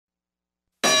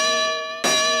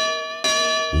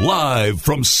Live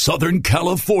from Southern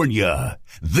California,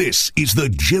 this is the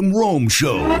Jim Rome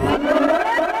Show.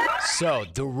 So,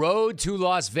 the road to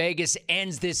Las Vegas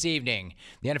ends this evening.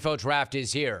 The NFL Draft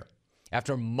is here.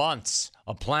 After months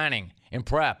of planning and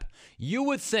prep, you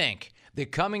would think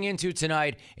that coming into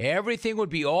tonight, everything would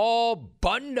be all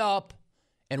buttoned up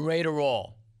and ready to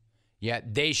roll.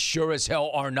 Yet, they sure as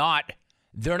hell are not.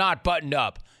 They're not buttoned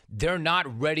up. They're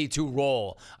not ready to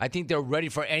roll. I think they're ready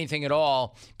for anything at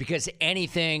all because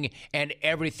anything and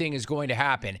everything is going to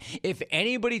happen. If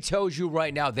anybody tells you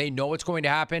right now they know what's going to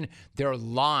happen, they're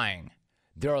lying.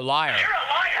 They're a liar. You're a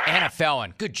liar. And a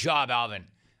felon. Good job, Alvin.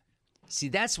 See,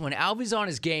 that's when Alvin's on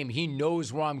his game. He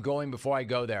knows where I'm going before I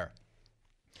go there.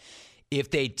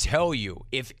 If they tell you,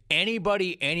 if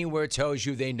anybody anywhere tells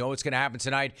you they know what's going to happen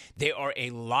tonight, they are a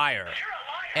liar. You're a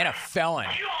liar. And a felon. You are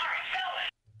a felon.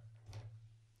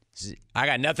 I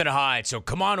got nothing to hide, so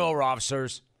come on over,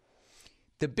 officers.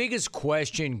 The biggest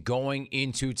question going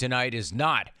into tonight is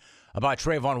not about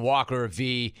Trayvon Walker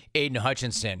v. Aiden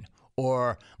Hutchinson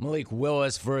or Malik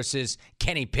Willis versus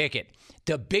Kenny Pickett.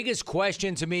 The biggest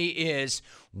question to me is,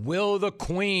 will the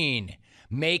Queen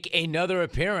make another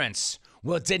appearance?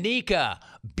 Will Danica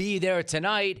be there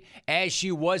tonight as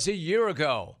she was a year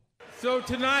ago? So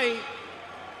tonight,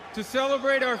 to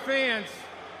celebrate our fans,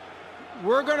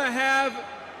 we're going to have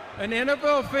an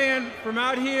NFL fan from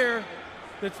out here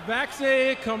that's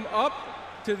vaccinated come up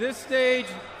to this stage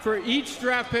for each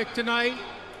draft pick tonight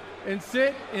and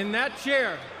sit in that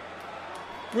chair,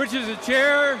 which is a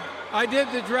chair I did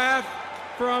the draft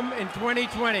from in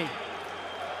 2020.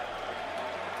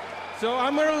 So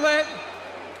I'm going to let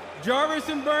Jarvis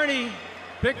and Bernie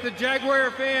pick the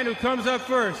Jaguar fan who comes up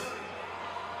first.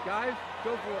 Guys,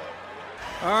 go for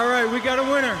it. All right, we got a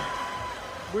winner.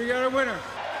 We got a winner.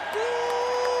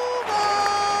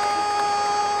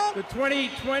 The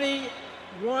 2021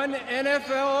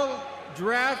 NFL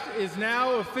Draft is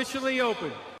now officially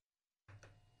open.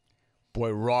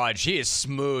 Boy, Raj, he is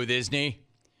smooth, isn't he?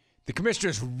 The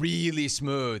commissioner's really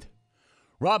smooth.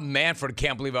 Rob Manfred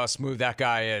can't believe how smooth that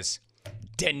guy is.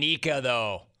 Danica,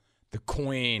 though, the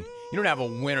queen. You don't have a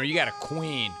winner, you got a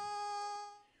queen.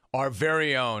 Our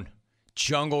very own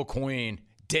Jungle Queen,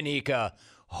 Danica,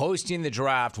 hosting the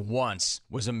draft once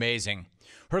was amazing.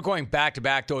 Her going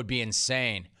back-to-back, though, would be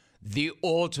insane. The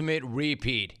ultimate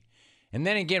repeat. And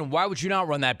then again, why would you not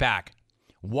run that back?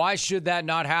 Why should that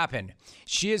not happen?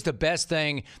 She is the best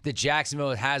thing that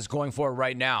Jacksonville has going for it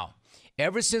right now.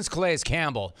 Ever since Calais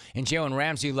Campbell and Jalen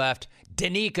Ramsey left,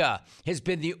 Danica has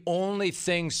been the only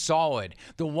thing solid,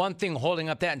 the one thing holding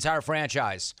up that entire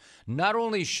franchise. Not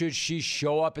only should she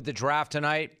show up at the draft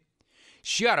tonight,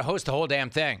 she ought to host the whole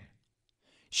damn thing.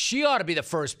 She ought to be the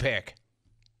first pick.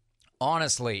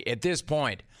 Honestly, at this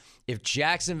point, if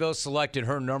Jacksonville selected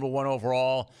her number one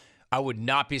overall, I would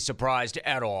not be surprised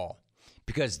at all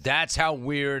because that's how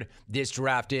weird this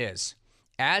draft is.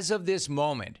 As of this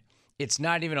moment, it's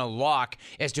not even a lock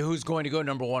as to who's going to go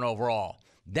number one overall.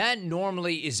 That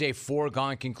normally is a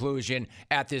foregone conclusion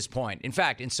at this point. In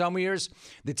fact, in some years,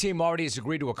 the team already has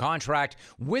agreed to a contract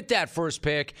with that first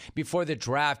pick before the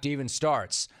draft even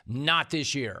starts. Not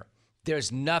this year.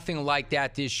 There's nothing like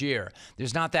that this year.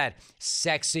 There's not that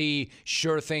sexy,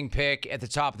 sure thing pick at the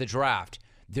top of the draft.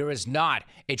 There is not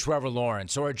a Trevor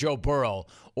Lawrence or a Joe Burrow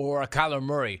or a Kyler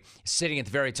Murray sitting at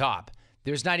the very top.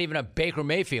 There's not even a Baker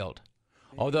Mayfield.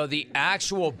 Although the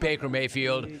actual Baker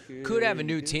Mayfield could have a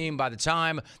new team by the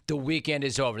time the weekend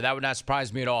is over. That would not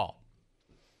surprise me at all.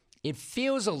 It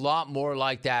feels a lot more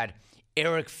like that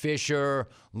Eric Fisher,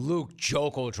 Luke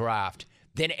Joeckel draft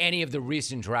than any of the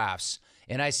recent drafts.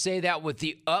 And I say that with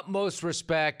the utmost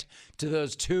respect to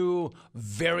those two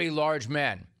very large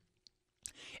men.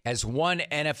 As one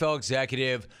NFL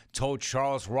executive told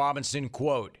Charles Robinson,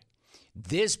 quote,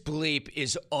 "This bleep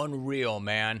is unreal,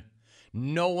 man.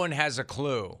 No one has a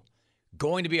clue.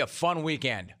 Going to be a fun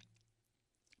weekend."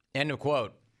 End of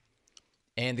quote.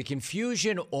 And the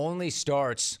confusion only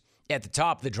starts at the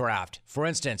top of the draft. For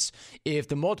instance, if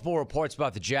the multiple reports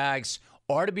about the Jags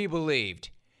are to be believed,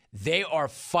 they are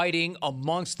fighting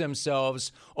amongst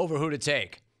themselves over who to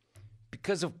take.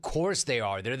 Because of course they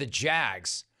are. They're the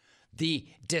Jags. The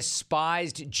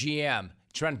despised GM,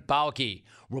 Trent Baalke,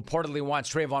 reportedly wants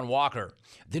Trayvon Walker.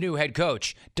 The new head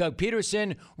coach, Doug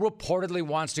Peterson, reportedly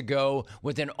wants to go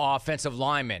with an offensive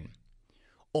lineman.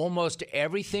 Almost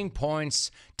everything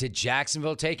points to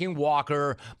Jacksonville taking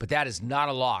Walker, but that is not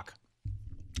a lock.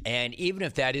 And even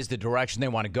if that is the direction they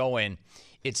want to go in,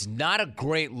 it's not a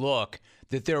great look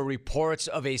that there are reports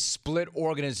of a split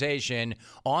organization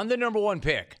on the number one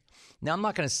pick. Now, I'm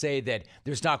not going to say that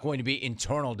there's not going to be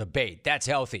internal debate. That's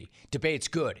healthy. Debate's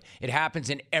good. It happens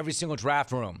in every single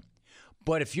draft room.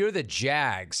 But if you're the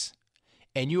Jags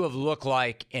and you have looked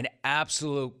like an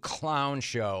absolute clown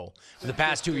show for the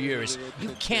past 2 years, you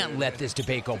can't let this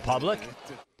debate go public.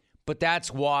 But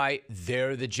that's why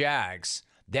they're the Jags.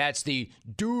 That's the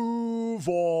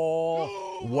Duval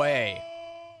way.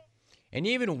 And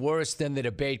even worse than the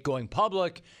debate going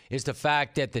public is the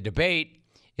fact that the debate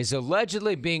is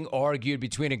allegedly being argued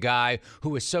between a guy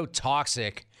who is so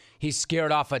toxic he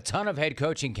scared off a ton of head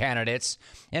coaching candidates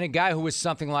and a guy who was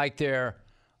something like their,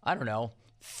 I don't know,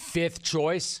 5th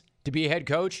choice to be a head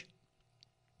coach.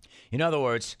 In other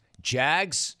words,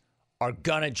 Jags are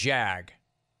gonna jag.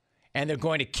 And they're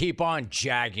going to keep on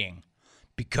jagging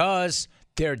because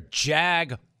they're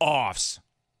jag-offs.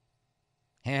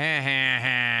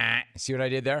 See what I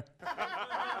did there?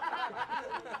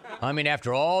 I mean,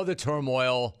 after all the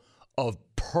turmoil of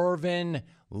pervin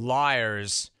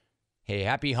liars, hey,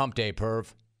 happy hump day,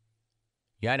 perv.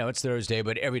 Yeah, I know it's Thursday,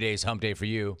 but every day is hump day for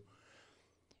you.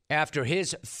 After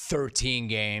his 13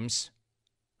 games,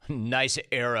 nice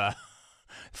era,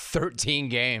 13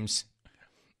 games.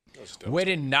 We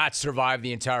did not survive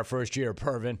the entire first year,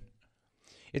 pervin.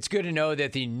 It's good to know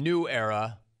that the new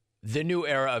era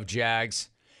of Jags,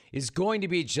 is going to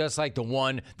be just like the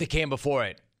one that came before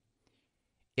it.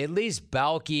 At least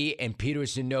Balky and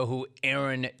Peterson know who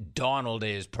Aaron Donald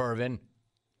is, pervin.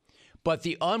 But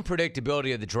the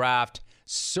unpredictability of the draft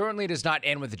certainly does not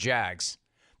end with the Jags.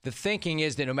 The thinking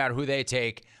is that no matter who they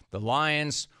take, the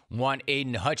Lions want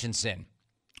Aiden Hutchinson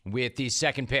with the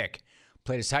 2nd pick.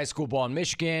 Played his high school ball in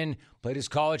Michigan, played his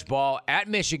college ball at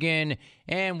Michigan,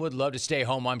 and would love to stay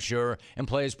home, I'm sure, and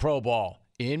play his pro ball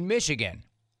in Michigan.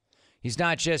 He's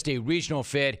not just a regional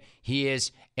fit, he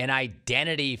is an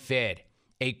identity fit,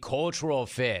 a cultural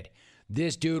fit.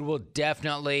 This dude will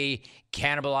definitely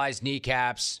cannibalize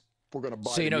kneecaps. We're gonna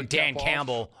buy so, Dan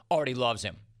Campbell already loves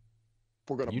him.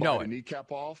 We're going to buy the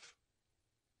kneecap off.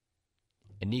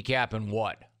 A kneecap and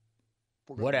what?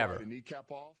 Whatever. Buy the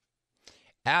kneecap off.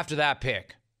 After that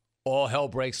pick, all hell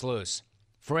breaks loose.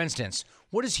 For instance,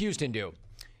 what does Houston do?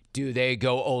 Do they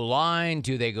go O-line?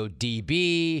 Do they go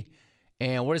DB?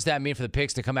 And what does that mean for the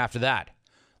picks to come after that?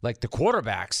 Like the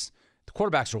quarterbacks. The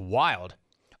quarterbacks are wild.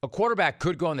 A quarterback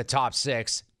could go in the top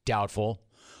 6. Doubtful.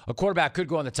 A quarterback could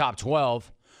go in the top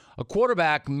 12. A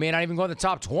quarterback may not even go in the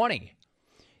top 20.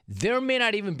 There may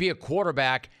not even be a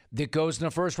quarterback that goes in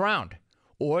the first round.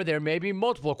 Or there may be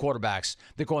multiple quarterbacks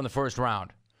that go in the first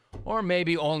round. Or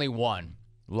maybe only one.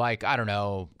 Like,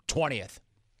 20th.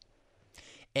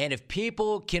 And if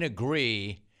people can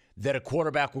agree that a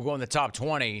quarterback will go in the top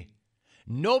 20,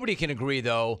 nobody can agree,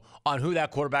 though, on who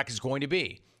that quarterback is going to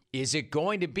be. Is it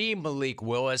going to be Malik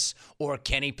Willis or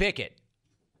Kenny Pickett?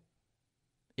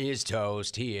 Is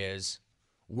toast. He is.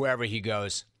 Wherever he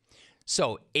goes.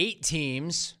 So 8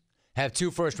 teams have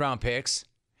 2 first-round picks.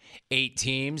 8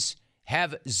 teams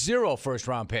have 0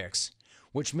 first-round picks,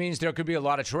 which means there could be a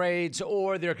lot of trades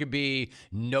or there could be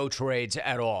no trades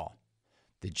at all.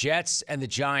 The Jets and the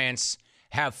Giants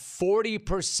have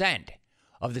 40%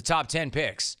 of the top 10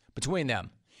 picks between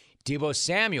them. Deebo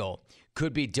Samuel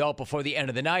could be dealt before the end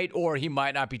of the night, or he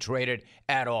might not be traded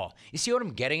at all. You see what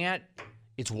I'm getting at?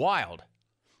 It's wild.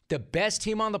 The best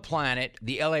team on the planet,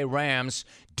 the LA Rams,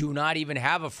 do not even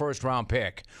have a first-round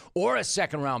pick or a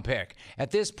second-round pick. At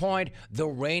this point, the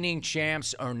reigning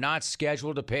champs are not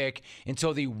scheduled to pick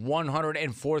until the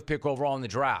 104th pick overall in the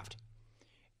draft.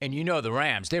 And you know the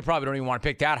Rams, they probably don't even want to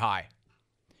pick that high.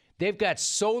 They've got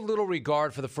so little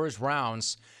regard for the first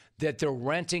rounds that they're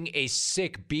renting a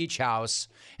sick beach house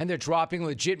and they're dropping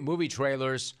legit movie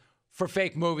trailers for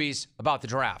fake movies about the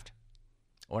draft.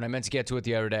 When I meant to get to it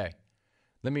the other day.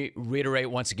 Let me reiterate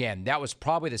once again, that was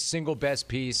probably the single best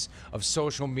piece of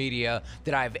social media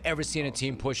that I've ever seen a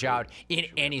team push out in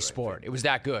any sport. It was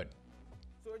that good.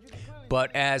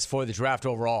 But as for the draft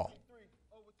overall,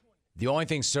 the only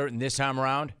thing certain this time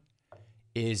around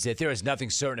is that there is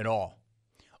nothing certain at all,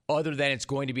 other than it's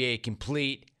going to be a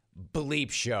complete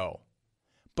bleep show,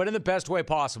 but in the best way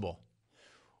possible.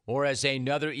 Or as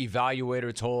another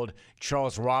evaluator told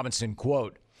Charles Robinson,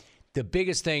 quote, "The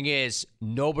biggest thing is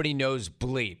nobody knows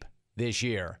bleep this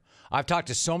year. I've talked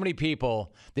to so many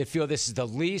people that feel this is the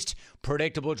least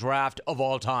predictable draft of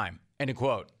all time." End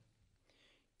quote.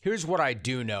 Here's what I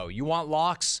do know. You want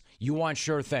locks? You want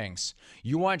sure things.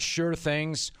 You want sure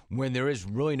things when there is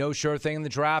really no sure thing in the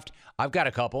draft? I've got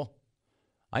a couple.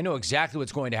 I know exactly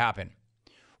what's going to happen.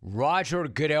 Roger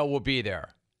Goodell will be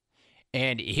there.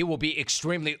 And he will be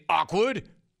extremely awkward.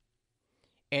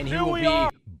 And he will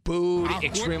be booed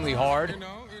extremely hard.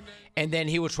 And then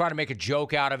he will try to make a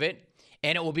joke out of it.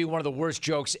 and it will be one of the worst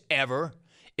jokes ever.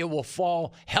 It will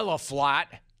fall hella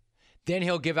flat. Then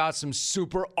he'll give out some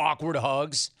super awkward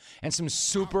hugs and some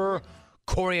super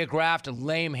choreographed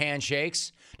lame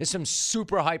handshakes to some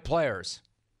super hype players.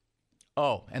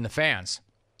 Oh, and the fans.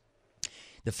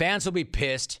 The fans will be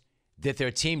pissed that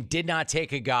their team did not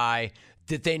take a guy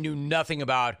that they knew nothing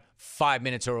about 5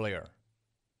 minutes earlier.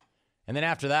 And then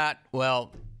after that,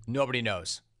 well, nobody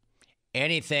knows.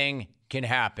 Anything can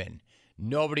happen.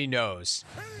 Nobody knows.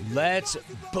 Let's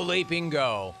bleeping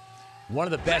go. One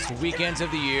of the best weekends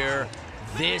of the year.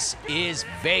 This is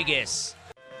Vegas.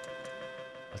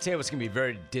 I'll tell you what's going to be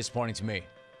very disappointing to me.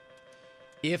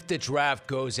 If the draft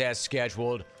goes as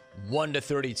scheduled,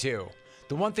 1-32,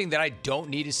 the one thing that I don't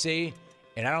need to see,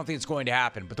 and I don't think it's going to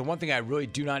happen, but the one thing I really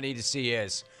do not need to see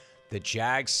is the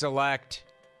Jags select,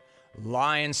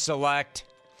 Lions select,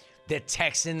 the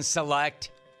Texans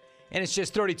select, and it's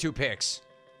just 32 picks.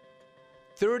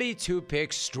 32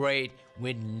 picks straight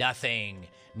with nothing.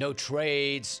 No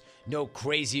trades, no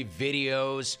crazy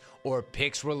videos or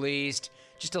picks released.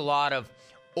 Just a lot of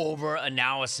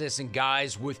over-analysis and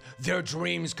guys with their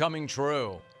dreams coming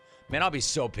true. Man, I'll be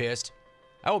so pissed.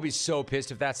 I will be so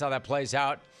pissed if that's how that plays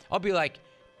out. I'll be like,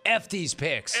 F these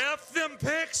picks. F them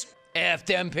picks. F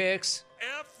them picks.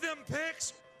 F them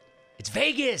picks. It's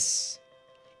Vegas.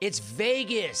 It's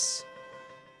Vegas.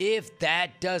 If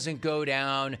that doesn't go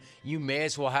down, you may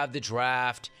as well have the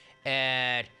draft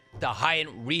at the Hyatt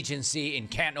Regency in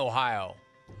Canton, Ohio,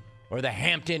 or the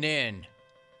Hampton Inn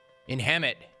in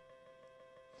Hemet.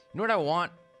 You know what I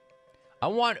want? I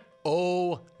want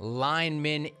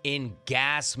linemen in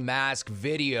gas mask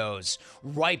videos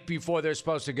right before they're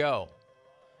supposed to go.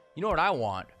 You know what I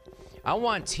want? I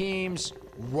want teams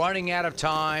running out of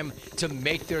time to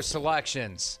make their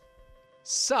selections.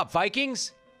 Sup,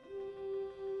 Vikings?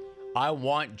 I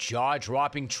want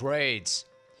jaw-dropping trades.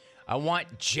 I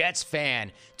want Jets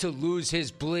fan to lose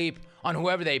his bleep on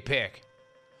whoever they pick.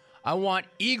 I want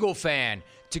Eagle fan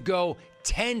to go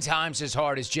 10 times as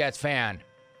hard as Jets fan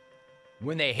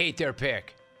when they hate their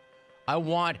pick. I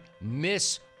want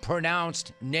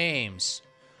mispronounced names.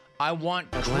 I want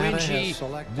cringy,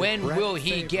 when will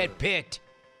he get picked?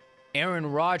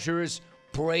 Aaron Rodgers,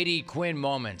 Brady Quinn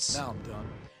moments. Now I'm done.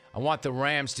 I want the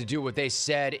Rams to do what they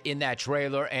said in that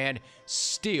trailer and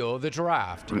steal the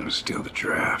draft. I'm gonna steal the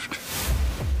draft.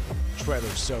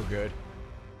 Trailer's so good.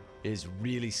 It is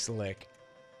really slick.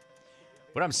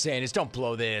 What I'm saying is don't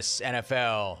blow this,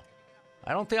 NFL.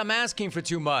 I don't think I'm asking for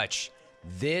too much.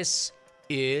 This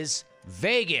is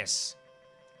Vegas.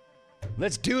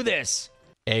 Let's do this.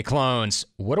 Hey, clones,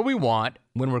 what do we want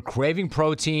when we're craving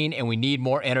protein and we need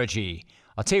more energy?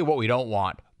 I'll tell you what we don't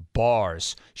want.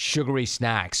 Bars, sugary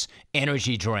snacks,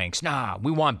 energy drinks. Nah,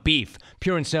 we want beef,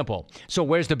 pure and simple. So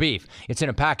where's the beef? It's in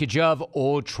a package of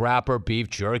Old Trapper beef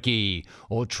jerky.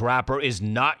 Old Trapper is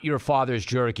not your father's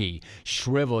jerky.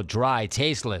 Shriveled, dry,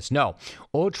 tasteless. No,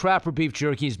 Old Trapper beef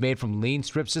jerky is made from lean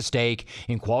strips of steak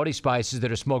and quality spices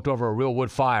that are smoked over a real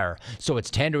wood fire. So it's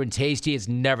tender and tasty, it's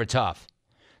never tough.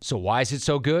 So why is it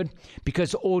so good?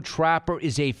 Because Old Trapper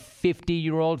is a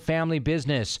 50-year-old family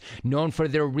business known for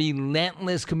their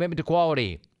relentless commitment to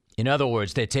quality. In other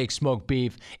words, they take smoked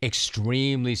beef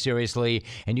extremely seriously,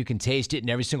 and you can taste it in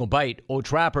every single bite. Old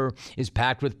Trapper is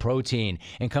packed with protein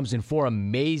and comes in 4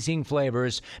 amazing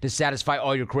flavors to satisfy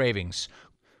all your cravings.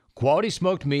 Quality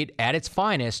smoked meat at its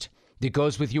finest that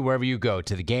goes with you wherever you go,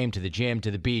 to the game, to the gym,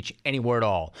 to the beach, anywhere at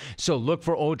all. So look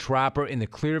for Old Trapper in the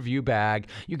clear view bag.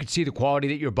 You can see the quality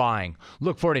that you're buying.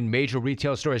 Look for it in major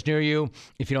retail stores near you.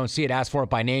 If you don't see it, ask for it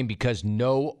by name because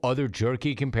no other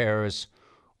jerky compares.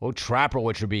 Old Trapper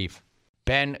with your beef.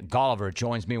 Ben Golliver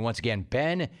joins me once again.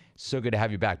 Ben, so good to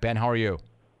have you back. Ben, how are you?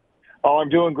 Oh, I'm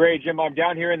doing great, Jim. I'm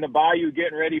down here in the Bayou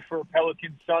getting ready for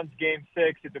Pelicans Suns Game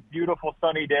 6. It's a beautiful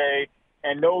sunny day.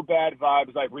 And no bad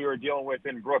vibes like we were dealing with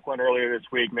in Brooklyn earlier this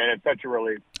week, man. It's such a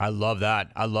relief. I love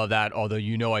that. I love that. Although,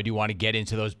 you know, I do want to get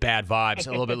into those bad vibes a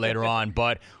little bit later on.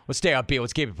 But let's stay upbeat.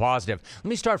 Let's keep it positive. Let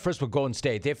me start first with Golden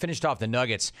State. They finished off the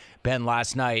Nuggets, Ben,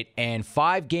 last night. And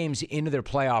 5 games into their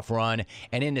playoff run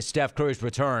and into Steph Curry's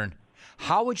return,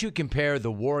 how would you compare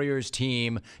the Warriors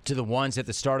team to the ones at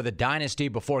the start of the dynasty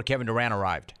before Kevin Durant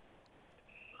arrived?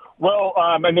 Well,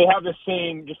 and they have the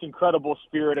same just incredible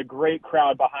spirit, a great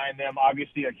crowd behind them,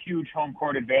 obviously a huge home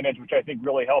court advantage, which I think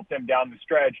really helped them down the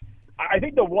stretch. I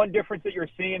think the one difference that you're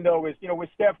seeing, though, is, you know, with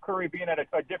Steph Curry being at a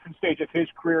different stage of his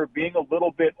career, being a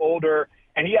little bit older,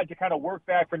 and he had to kind of work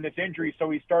back from this injury, so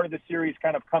he started the series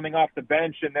kind of coming off the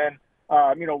bench and then,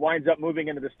 winds up moving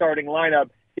into the starting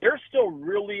lineup. They're still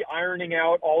really ironing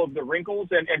out all of the wrinkles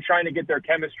and trying to get their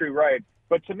chemistry right.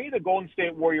 But to me, the Golden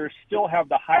State Warriors still have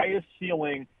the highest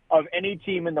ceiling of any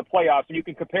team in the playoffs. And you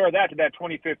can compare that to that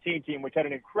 2015 team, which had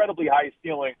an incredibly high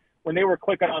ceiling. When they were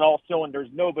clicking on all cylinders,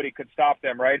 nobody could stop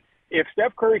them, right? If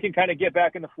Steph Curry can kind of get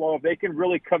back in the flow, if they can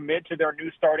really commit to their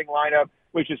new starting lineup,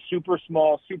 which is super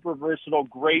small, super versatile,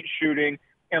 great shooting,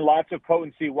 and lots of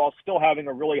potency while still having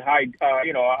a really high,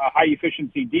 a high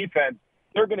efficiency defense,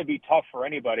 they're going to be tough for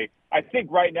anybody. I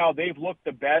think right now they've looked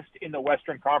the best in the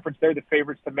Western Conference. They're the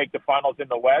favorites to make the finals in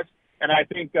the West. And I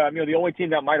think, the only team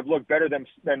that might have looked better than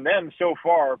them so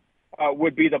far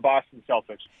would be the Boston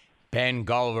Celtics. Ben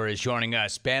Golliver is joining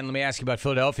us. Ben, let me ask you about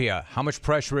Philadelphia. How much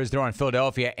pressure is there on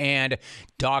Philadelphia and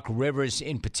Doc Rivers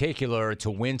in particular to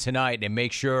win tonight and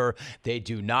make sure they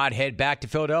do not head back to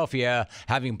Philadelphia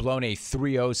having blown a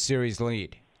 3-0 series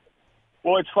lead?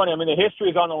 Well, it's funny. I mean, the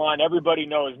history is on the line. Everybody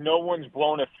knows no one's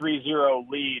blown a 3-0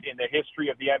 lead in the history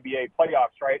of the NBA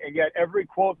playoffs, right? And yet every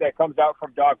quote that comes out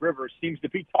from Doc Rivers seems to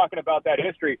be talking about that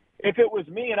history. If it was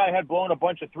me and I had blown a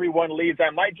bunch of 3-1 leads,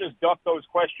 I might just duck those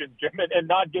questions, Jim, and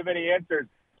not give any answers.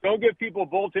 Don't give people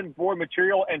bulletin board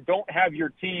material, and don't have your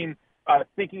team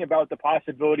thinking about the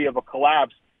possibility of a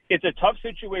collapse. It's a tough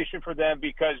situation for them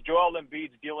because Joel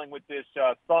Embiid's dealing with this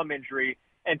thumb injury.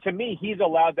 And to me, he's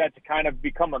allowed that to kind of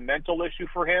become a mental issue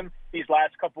for him these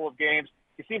last couple of games.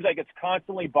 It seems like it's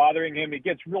constantly bothering him. He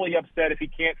gets really upset if he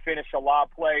can't finish a lob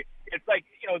play. It's like,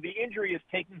 the injury is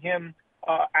taking him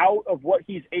out of what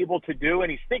he's able to do,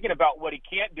 and he's thinking about what he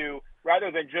can't do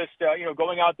rather than just,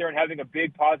 going out there and having a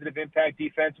big positive impact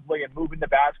defensively and moving the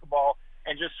basketball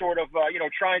and just sort of,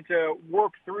 trying to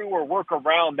work through or work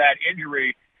around that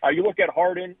injury. You look at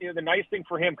Harden, the nice thing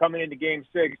for him coming into Game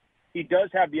 6, he does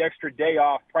have the extra day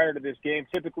off prior to this game.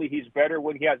 Typically, he's better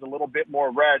when he has a little bit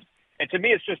more rest. And to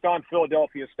me, it's just on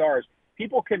Philadelphia Stars.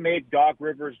 People can make Doc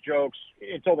Rivers jokes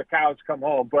until the cows come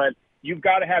home, but you've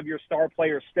got to have your star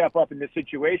players step up in this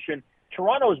situation.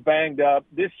 Toronto's banged up.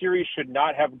 This series should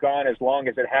not have gone as long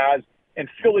as it has, and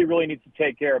Philly really needs to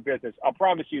take care of business. I'll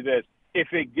promise you this.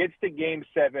 If it gets to Game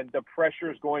 7, the pressure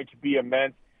is going to be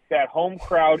immense. That home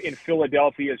crowd in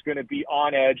Philadelphia is going to be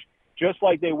on edge, just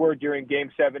like they were during Game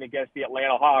 7 against the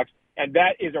Atlanta Hawks. And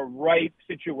that is a right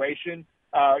situation,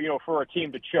 for a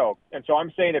team to choke. And so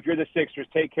I'm saying if you're the Sixers,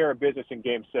 take care of business in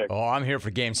Game 6. Oh, I'm here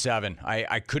for Game 7.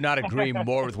 I could not agree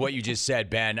more with what you just said,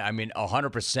 Ben. I mean,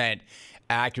 100%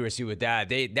 accuracy with that.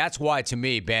 That's why, to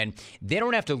me, Ben, they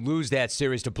don't have to lose that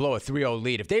series to blow a 3-0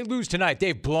 lead. If they lose tonight,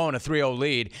 they've blown a 3-0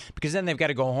 lead because then they've got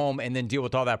to go home and then deal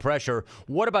with all that pressure.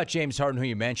 What about James Harden, who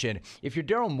you mentioned? If you're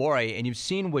Daryl Morey and you've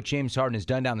seen what James Harden has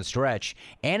done down the stretch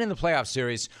and in the playoff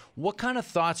series, what kind of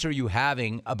thoughts are you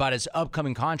having about his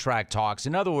upcoming contract talks?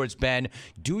 In other words, Ben,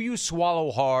 do you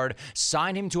swallow hard,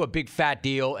 sign him to a big fat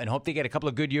deal, and hope they get a couple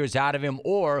of good years out of him,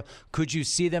 or could you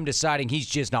see them deciding he's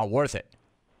just not worth it?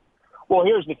 Well,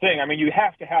 here's the thing. I mean, you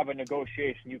have to have a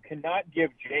negotiation. You cannot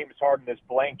give James Harden this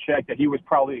blank check that he was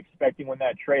probably expecting when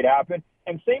that trade happened.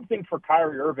 And same thing for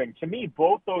Kyrie Irving. To me,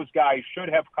 both those guys should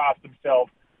have cost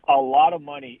themselves a lot of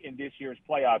money in this year's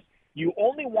playoffs. You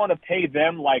only want to pay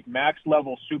them like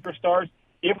max-level superstars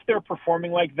if they're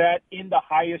performing like that in the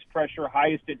highest pressure,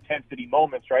 highest intensity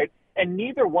moments, right? And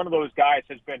neither one of those guys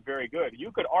has been very good.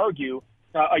 You could argue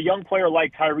a young player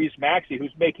like Tyrese Maxey,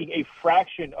 who's making a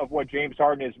fraction of what James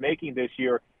Harden is making this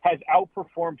year, has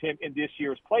outperformed him in this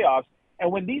year's playoffs.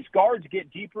 And when these guards get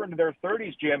deeper into their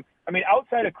 30s, Jim, I mean,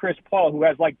 outside of Chris Paul, who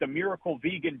has like the miracle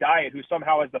vegan diet, who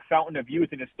somehow has the fountain of youth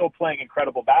and is still playing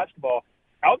incredible basketball,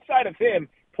 outside of him,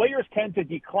 players tend to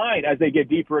decline as they get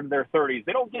deeper into their 30s.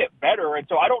 They don't get better. And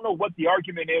so I don't know what the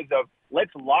argument is of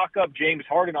let's lock up James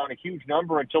Harden on a huge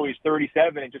number until he's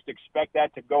 37 and just expect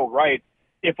that to go right.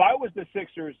 If I was the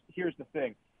Sixers, here's the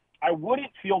thing. I wouldn't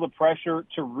feel the pressure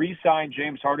to re-sign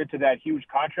James Harden to that huge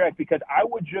contract because I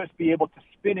would just be able to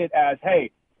spin it as, hey,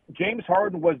 James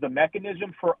Harden was the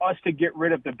mechanism for us to get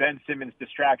rid of the Ben Simmons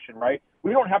distraction, right?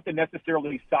 We don't have to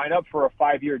necessarily sign up for a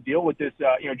 5-year deal with this,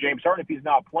 James Harden if he's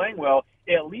not playing well.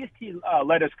 At least he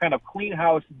let us kind of clean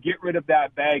house, get rid of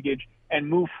that baggage, and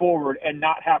move forward and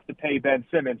not have to pay Ben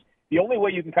Simmons. The only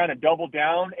way you can kind of double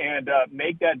down and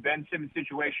make that Ben Simmons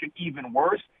situation even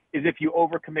worse is if you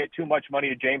overcommit too much money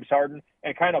to James Harden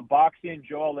and kind of box in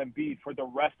Joel Embiid for the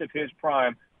rest of his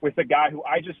prime with a guy who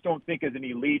I just don't think is an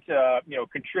elite,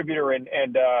 contributor and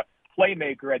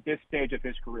playmaker at this stage of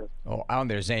his career. Oh, I don't think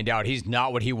there's any doubt. He's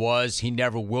not what he was. He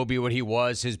never will be what he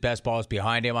was. His best ball is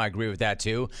behind him. I agree with that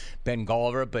too. Ben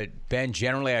Golliver. But Ben,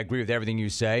 generally, I agree with everything you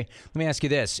say. Let me ask you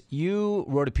this. You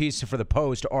wrote a piece for the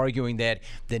Post arguing that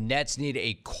the Nets need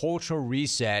a cultural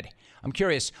reset. I'm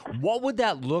curious, what would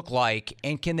that look like,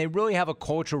 and can they really have a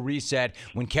cultural reset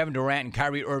when Kevin Durant and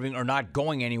Kyrie Irving are not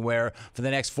going anywhere for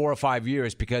the next 4 or 5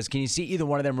 years? Because can you see either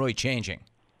one of them really changing?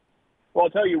 Well,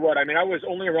 I'll tell you what. I mean, I was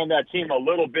only around that team a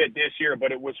little bit this year,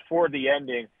 but it was for the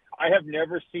ending. I have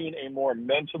never seen a more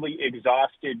mentally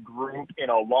exhausted group in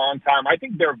a long time. I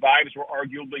think their vibes were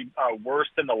arguably worse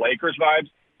than the Lakers' vibes,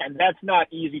 and that's not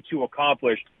easy to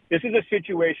accomplish. This is a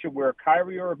situation where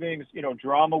Kyrie Irving's,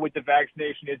 drama with the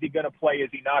vaccination, is he going to play, is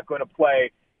he not going to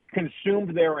play,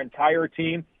 consumed their entire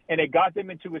team, and it got them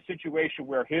into a situation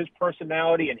where his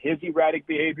personality and his erratic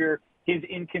behavior, his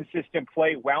inconsistent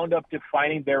play wound up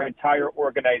defining their entire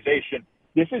organization.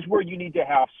 This is where you need to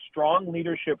have strong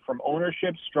leadership from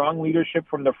ownership, strong leadership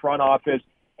from the front office,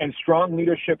 and strong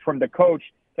leadership from the coach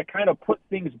to kind of put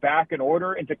things back in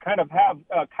order and to kind of have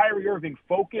Kyrie Irving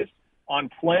focus on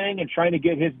playing and trying to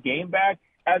get his game back,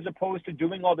 as opposed to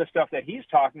doing all the stuff that he's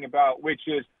talking about, which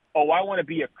is, I want to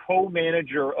be a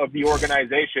co-manager of the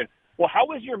organization. Well, how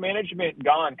has your management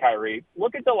gone, Kyrie?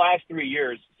 Look at the last 3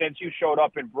 years since you showed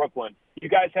up in Brooklyn. You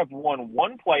guys have won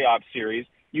one playoff series.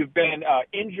 You've been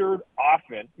injured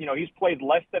often. He's played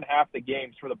less than half the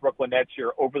games for the Brooklyn Nets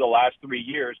here over the last 3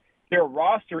 years. Their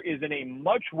roster is in a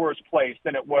much worse place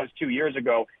than it was 2 years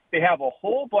ago. They have a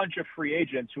whole bunch of free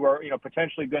agents who are,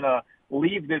 potentially going to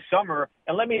leave this summer.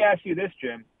 And let me ask you this,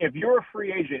 Jim. If you're a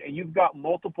free agent and you've got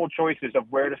multiple choices of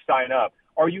where to sign up,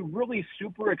 are you really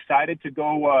super excited to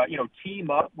go,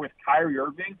 team up with Kyrie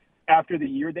Irving after the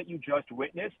year that you just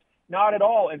witnessed? Not at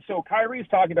all. And so Kyrie's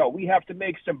talking about we have to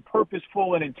make some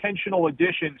purposeful and intentional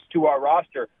additions to our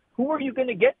roster. Who are you going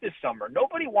to get this summer?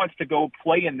 Nobody wants to go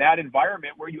play in that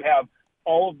environment where you have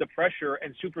all of the pressure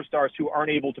and superstars who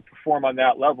aren't able to perform on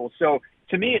that level. So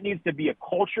to me, it needs to be a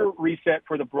culture reset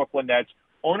for the Brooklyn Nets.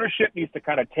 Ownership needs to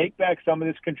kind of take back some of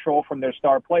this control from their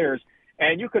star players.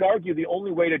 And you could argue the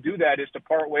only way to do that is to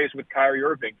part ways with Kyrie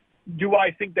Irving. Do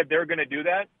I think that they're going to do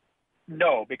that?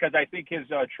 No, because I think his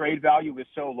trade value is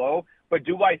so low. But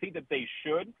do I think that they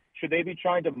should? Should they be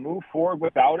trying to move forward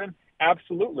without him?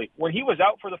 Absolutely. When he was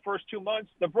out for the first 2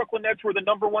 months, the Brooklyn Nets were the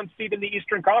number one seed in the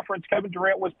Eastern Conference. Kevin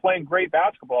Durant was playing great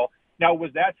basketball. Now,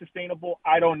 was that sustainable?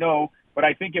 I don't know. But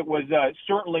I think it was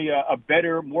certainly a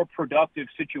better, more productive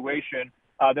situation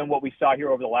than what we saw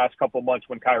here over the last couple of months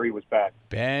when Kyrie was back.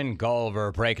 Ben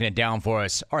Golliver breaking it down for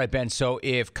us. All right, Ben, so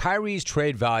if Kyrie's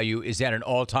trade value is at an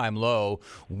all-time low,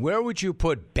 where would you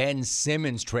put Ben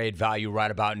Simmons' trade value right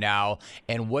about now,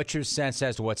 and what's your sense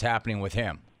as to what's happening with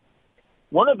him?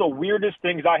 One of the weirdest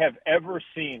things I have ever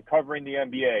seen covering the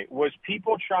NBA was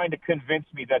people trying to convince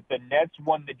me that the Nets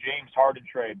won the James Harden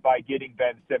trade by getting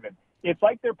Ben Simmons. It's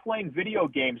like they're playing video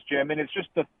games, Jim, and it's just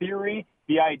the theory,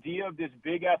 the idea of this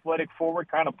big athletic forward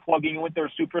kind of plugging in with their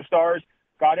superstars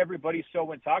got everybody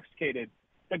so intoxicated.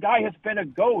 The guy has been a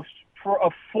ghost for a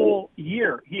full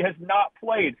year. He has not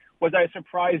played. Was I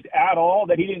surprised at all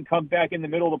that he didn't come back in the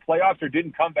middle of the playoffs or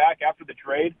didn't come back after the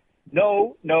trade?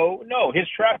 No. His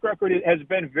track record has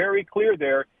been very clear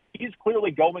there. He's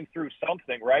clearly going through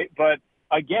something, right? But,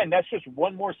 again, that's just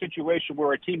one more situation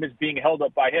where a team is being held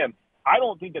up by him. I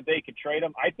don't think that they could trade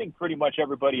him. I think pretty much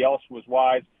everybody else was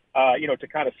wise, to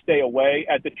kind of stay away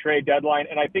at the trade deadline.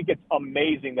 And I think it's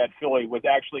amazing that Philly was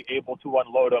actually able to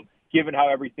unload him, given how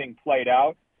everything played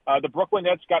out. The Brooklyn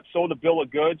Nets got sold a bill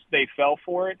of goods. They fell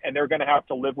for it, and they're going to have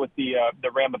to live with the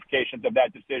ramifications of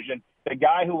that decision. The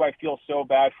guy who I feel so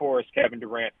bad for is Kevin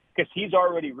Durant, because he's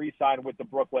already re-signed with the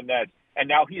Brooklyn Nets, and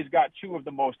now he's got two of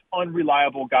the most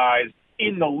unreliable guys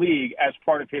in the league as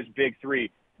part of his big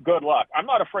three. Good luck. I'm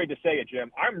not afraid to say it,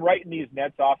 Jim. I'm writing these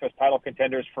Nets off as title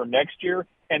contenders for next year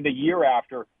and the year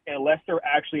after, unless they're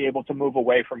actually able to move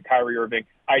away from Kyrie Irving.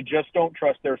 I just don't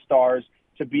trust their stars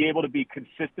to be able to be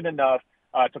consistent enough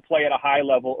to play at a high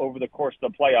level over the course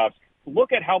of the playoffs.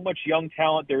 Look at how much young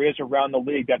talent there is around the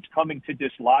league that's coming to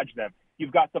dislodge them.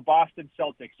 You've got the Boston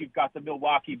Celtics. You've got the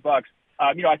Milwaukee Bucks.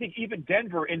 I think even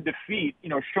Denver in defeat,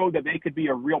 showed that they could be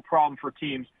a real problem for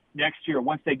teams next year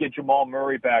once they get Jamal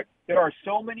Murray back. There are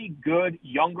so many good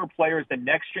younger players. The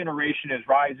next generation is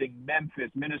rising. Memphis,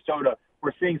 Minnesota,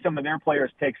 we're seeing some of their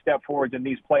players take step forwards in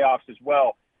these playoffs as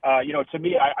well. To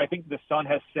me, I think the sun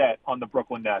has set on the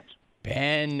Brooklyn Nets.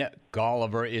 Ben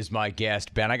Golliver is my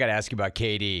guest. Ben, I got to ask you about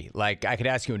KD. I could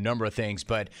ask you a number of things,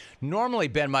 but normally,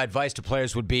 Ben, my advice to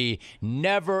players would be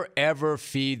never, ever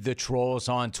feed the trolls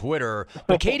on Twitter.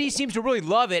 But KD seems to really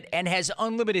love it and has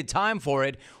unlimited time for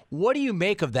it. What do you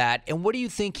make of that, and what do you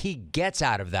think he gets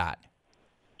out of that?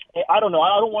 I don't know.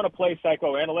 I don't want to play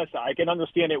psychoanalyst. I can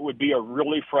understand it would be a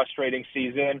really frustrating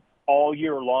season all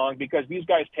year long because these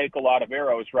guys take a lot of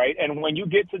arrows, right? And when you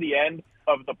get to the end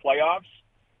of the playoffs,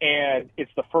 and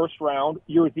it's the first round,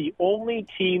 you're the only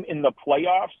team in the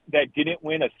playoffs that didn't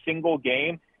win a single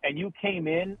game, and you came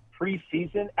in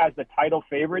preseason as the title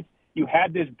favorites. You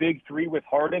had this big three with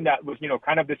Harden that was,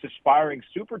 kind of this aspiring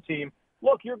super team.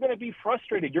 look, you're going to be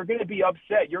frustrated. You're going to be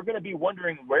upset. You're going to be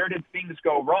wondering, where did things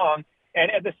go wrong? And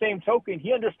at the same token,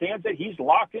 he understands that he's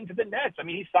locked into the Nets. I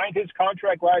mean, he signed his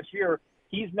contract last year.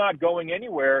 He's not going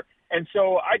anywhere. And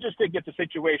so I just think it's a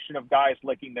situation of guys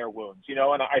licking their wounds, and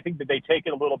I think that they take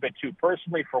it a little bit too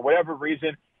personally for whatever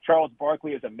reason. Charles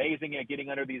Barkley is amazing at getting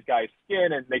under these guys'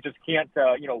 skin, and they just can't,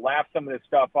 laugh some of this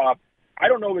stuff off. I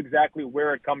don't know exactly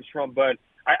where it comes from, but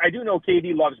I do know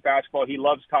KD loves basketball. He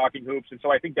loves talking hoops, and so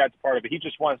I think that's part of it. He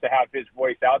just wants to have his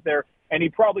voice out there, and he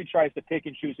probably tries to pick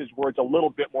and choose his words a little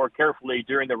bit more carefully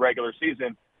during the regular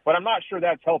season, but I'm not sure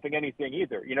that's helping anything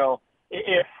either.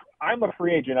 If I'm a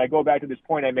free agent, I go back to this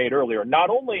point I made earlier, not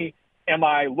only am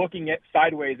I looking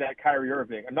sideways at Kyrie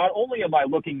Irving, and not only am I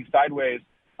looking sideways,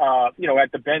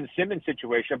 at the Ben Simmons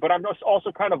situation, but I'm just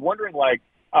also kind of wondering,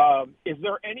 is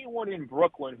there anyone in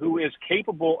Brooklyn who is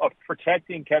capable of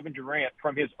protecting Kevin Durant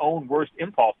from his own worst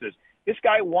impulses? This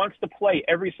guy wants to play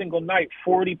every single night,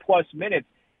 40-plus minutes.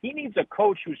 He needs a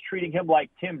coach who's treating him like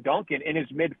Tim Duncan in his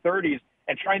mid-30s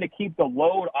and trying to keep the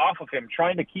load off of him,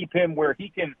 trying to keep him where he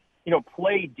can,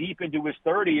 play deep into his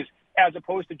 30s, as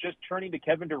opposed to just turning to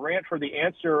Kevin Durant for the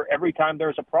answer every time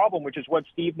there's a problem, which is what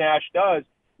Steve Nash does.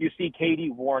 You see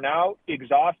KD worn out,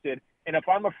 exhausted. And if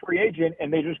I'm a free agent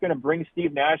and they're just going to bring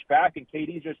Steve Nash back and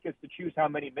KD just gets to choose how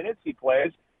many minutes he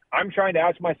plays, I'm trying to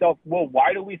ask myself, well,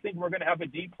 why do we think we're going to have a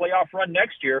deep playoff run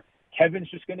next year? Kevin's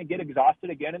just going to get exhausted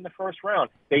again in the first round.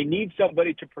 They need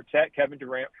somebody to protect Kevin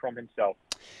Durant from himself.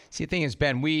 See, the thing is,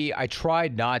 Ben, I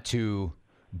tried not to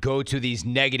go to these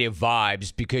negative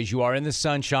vibes because you are in the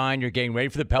sunshine. You're getting ready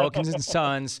for the Pelicans and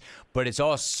Suns, but it's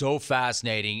all so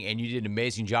fascinating, and you did an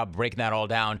amazing job breaking that all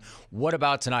down. What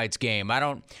about tonight's game?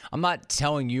 I'm not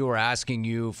telling you or asking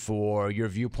you for your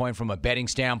viewpoint from a betting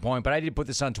standpoint, but I did put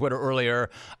this on Twitter earlier.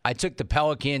 I took the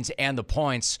Pelicans and the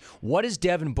points. What is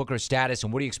Devin Booker's status,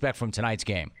 and what do you expect from tonight's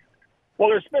game? Well,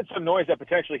 there's been some noise that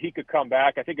potentially he could come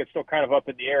back. I think it's still kind of up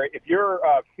in the air. If you're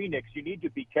Phoenix, you need to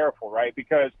be careful, right?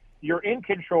 Because you're in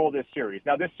control of this series.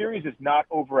 Now, this series is not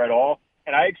over at all,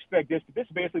 and I expect this is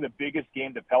basically the biggest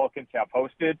game the Pelicans have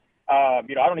hosted. I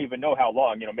don't even know how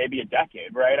long, maybe a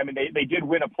decade, right? I mean, they did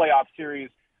win a playoff series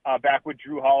back with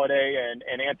Drew Holiday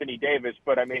and Anthony Davis,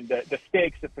 but, I mean, the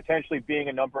stakes of potentially being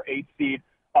a number 8 seed,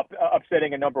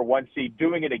 upsetting a number 1 seed,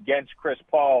 doing it against Chris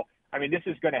Paul, I mean, this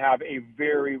is going to have a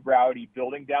very rowdy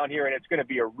building down here, and it's going to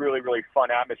be a really, really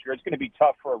fun atmosphere. It's going to be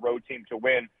tough for a road team to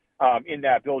win in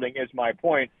that building is my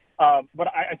point. But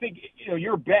I think,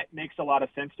 your bet makes a lot of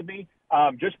sense to me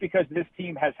just because this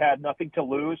team has had nothing to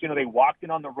lose. They walked in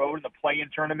on the road in the play-in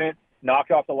tournament,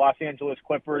 knocked off the Los Angeles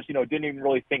Clippers, didn't even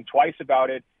really think twice about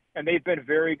it. And they've been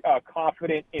very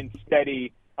confident and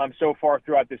steady so far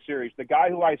throughout this series. The guy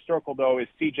who I circled, though, is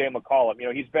C.J. McCollum.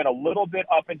 He's been a little bit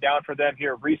up and down for them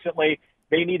here recently.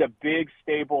 They need a big,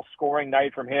 stable scoring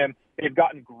night from him. They've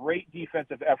gotten great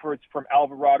defensive efforts from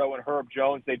Alvarado and Herb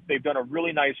Jones. They've done a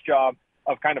really nice job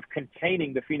of kind of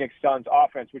containing the Phoenix Suns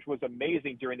offense, which was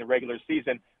amazing during the regular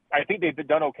season. I think they've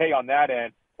done okay on that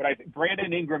end, but I think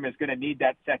Brandon Ingram is going to need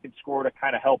that second scorer to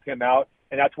kind of help him out,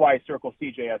 and that's why I circle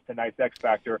CJ as tonight's X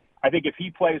factor. I think if he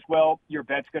plays well, your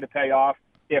bet's going to pay off.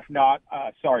 If not,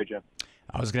 sorry, Jim.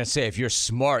 I was going to say, if you're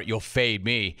smart, you'll fade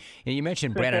me. And you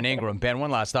mentioned Brandon Ingram. Ben, one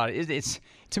last thought.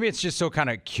 To me, it's just so kind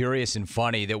of curious and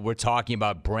funny that we're talking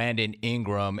about Brandon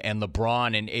Ingram and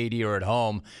LeBron and AD are at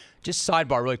home. Just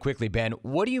sidebar really quickly, Ben,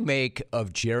 what do you make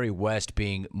of Jerry West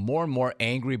being more and more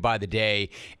angry by the day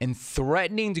and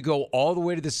threatening to go all the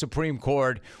way to the Supreme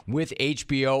Court with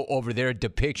HBO over their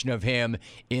depiction of him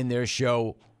in their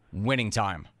show Winning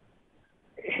Time?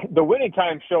 The Winning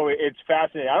Time show, it's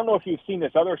fascinating. I don't know if you've seen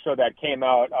this other show that came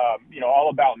out, all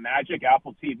about magic.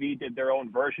 Apple TV did their own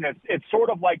version. It's sort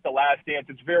of like The Last Dance.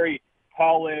 It's very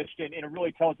polished, and it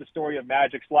really tells the story of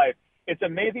Magic's life. It's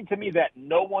amazing to me that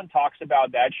no one talks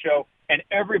about that show, and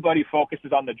everybody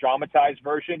focuses on the dramatized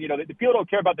version. The people don't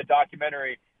care about the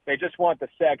documentary. They just want the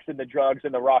sex and the drugs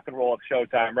and the rock and roll of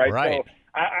Showtime, right? Right. So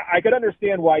I could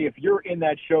understand why if you're in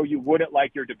that show, you wouldn't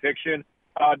like your depiction.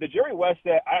 The Jerry West,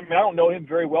 I don't know him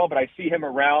very well, but I see him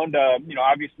around.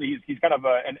 Obviously he's kind of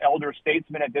an elder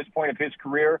statesman at this point of his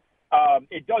career.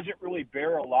 It doesn't really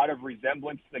bear a lot of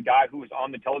resemblance to the guy who was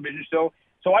on the television show.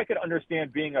 So I could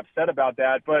understand being upset about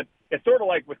that, but it's sort of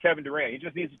like with Kevin Durant. He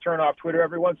just needs to turn off Twitter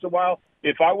every once in a while.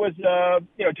 If I was,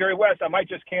 Jerry West, I might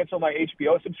just cancel my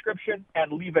HBO subscription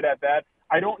and leave it at that.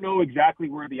 I don't know exactly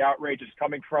where the outrage is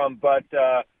coming from, but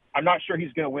I'm not sure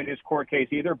he's going to win his court case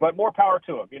either, but more power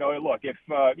to him. Look, if,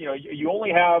 you only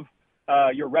have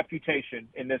your reputation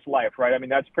in this life, right? I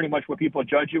mean, that's pretty much what people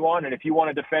judge you on. And if you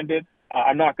want to defend it,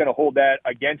 I'm not going to hold that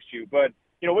against you. But,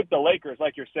 with the Lakers,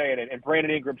 like you're saying, and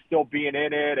Brandon Ingram still being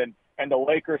in it and and the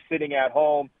Lakers sitting at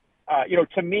home.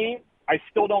 To me, I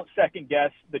still don't second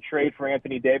guess the trade for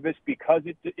Anthony Davis because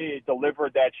it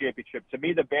delivered that championship. To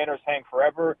me, the banners hang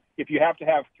forever. If you have to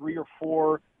have 3 or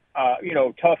 4,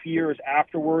 tough years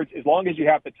afterwards, as long as you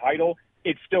have the title,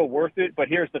 it's still worth it. But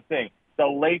here's the thing. The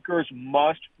Lakers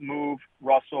must move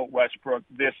Russell Westbrook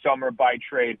this summer by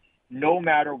trade, no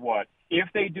matter what. If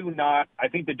they do not, I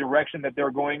think the direction that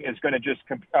they're going is going to just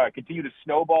continue to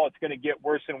snowball. It's going to get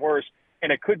worse and worse.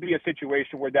 And it could be a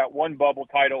situation where that one bubble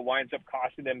title winds up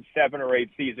costing them 7 or 8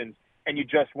 seasons, and you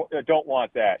just don't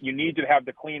want that. You need to have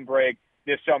the clean break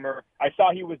this summer. I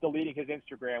saw he was deleting his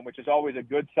Instagram, which is always a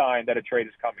good sign that a trade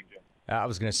is coming, Jim. I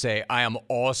was going to say, I am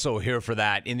also here for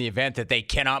that. In the event that they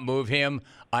cannot move him,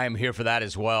 I am here for that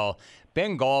as well.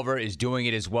 Ben Golliver is doing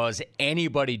it as well as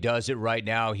anybody does it right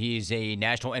now. He's a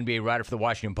national NBA writer for the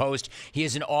Washington Post. He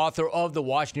is an author of the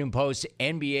Washington Post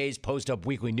NBA's Post-Up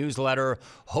Weekly newsletter,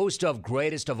 host of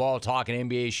Greatest of All Talk, an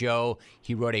NBA show.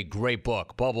 He wrote a great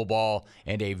book, Bubble Ball,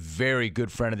 and a very good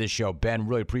friend of this show. Ben,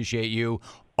 really appreciate you.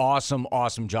 Awesome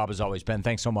job as always, Ben.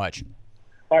 Thanks so much.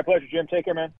 My pleasure, Jim. Take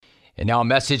care, man. And now a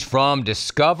message from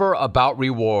Discover about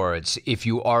rewards. If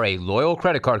you are a loyal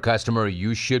credit card customer,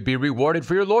 you should be rewarded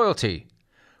for your loyalty,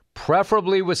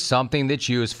 preferably with something that's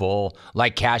useful,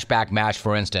 like Cashback Match,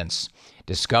 for instance.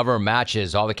 Discover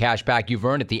matches all the cash back you've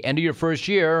earned at the end of your first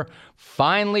year.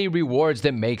 Finally, rewards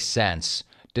that make sense.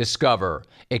 Discover.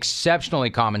 Exceptionally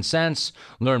common sense.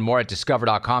 Learn more at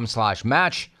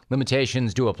discover.com/match.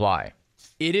 Limitations do apply.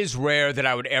 It is rare that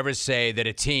I would ever say that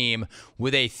a team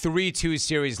with a 3-2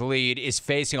 series lead is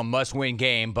facing a must-win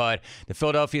game, but the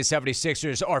Philadelphia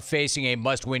 76ers are facing a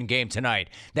must-win game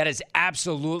tonight. That is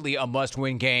absolutely a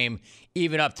must-win game,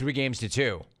 even up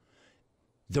 3-2.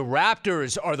 The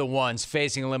Raptors are the ones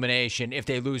facing elimination if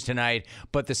they lose tonight,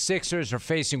 but the Sixers are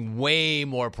facing way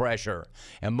more pressure.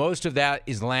 And most of that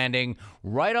is landing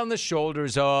right on the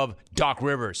shoulders of Doc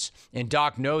Rivers. And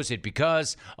Doc knows it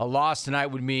because a loss tonight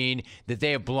would mean that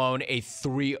they have blown a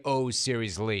 3-0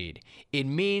 series lead. It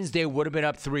means they would have been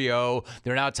up 3-0.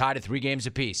 They're now tied at 3 games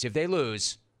apiece if they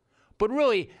lose. But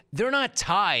really, they're not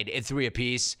tied at 3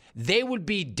 apiece. They would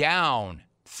be down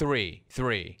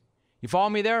 3-3. You follow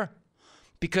me there?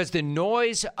 Because the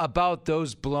noise about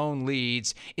those blown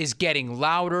leads is getting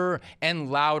louder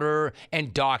and louder,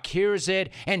 and Doc hears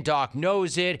it, and Doc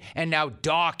knows it, and now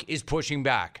Doc is pushing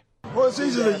back. Well, it's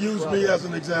easy to use me as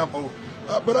an example,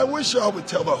 but I wish y'all would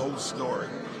tell the whole story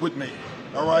with me,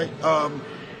 all right?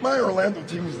 My Orlando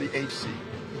team is the HC.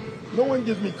 No one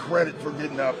gives me credit for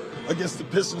getting up against the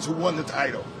Pistons who won the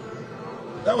title.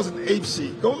 That was an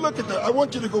HC. Go look at that. I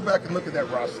want you to go back and look at that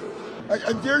roster.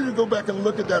 I dare you to go back and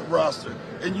look at that roster,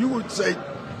 and you would say,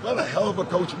 what a hell of a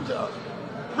coaching job.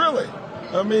 Really.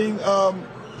 I mean,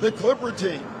 the Clipper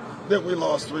team that we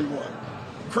lost 3-1.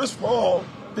 Chris Paul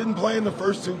didn't play in the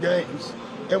first 2 games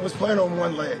and was playing on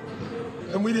one leg,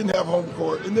 and we didn't have home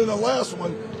court. And then the last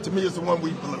one, to me, is the one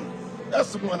we blew.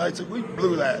 That's the one I said, we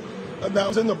blew that. Now,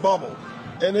 it's in the bubble,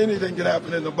 and anything can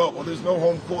happen in the bubble. There's no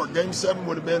home court. Game 7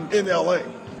 would have been in L.A.,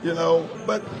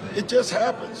 but it just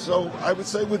happens. So I would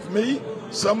say with me,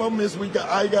 some of them is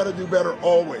I got to do better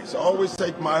always. I always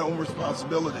take my own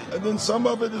responsibility. And then some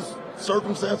of it is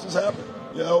circumstances happen.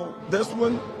 This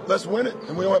one, let's win it,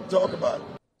 and we don't have to talk about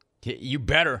it. You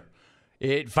better.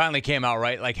 It finally came out,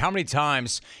 right? Like, how many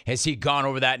times has he gone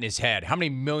over that in his head? How many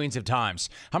millions of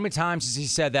times? How many times has he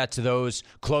said that to those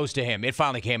close to him? It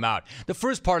finally came out. The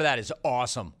first part of that is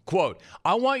awesome. Quote,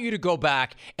 I want you to go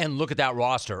back and look at that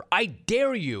roster. I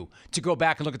dare you to go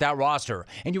back and look at that roster.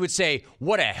 And you would say,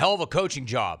 what a hell of a coaching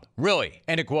job. Really?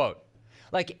 End of quote.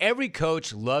 Like, every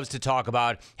coach loves to talk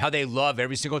about how they love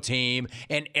every single team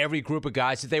and every group of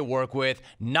guys that they work with.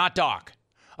 Not Doc.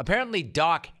 Apparently,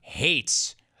 Doc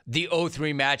hates the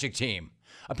 03 Magic team.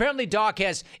 Apparently, Doc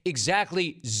has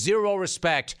exactly 0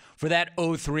 respect for that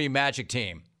 03 Magic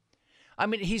team. I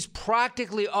mean, he's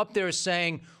practically up there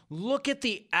saying, look at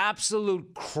the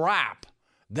absolute crap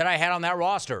that I had on that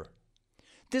roster.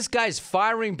 This guy's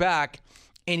firing back,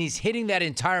 and he's hitting that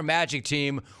entire Magic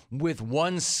team with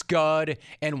one scud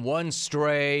and one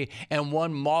stray and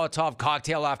one Molotov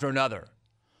cocktail after another.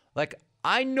 Like,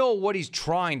 I know what he's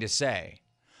trying to say.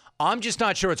 I'm just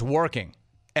not sure it's working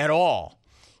at all.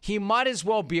 He might as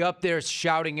well be up there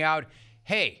shouting out,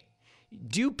 hey,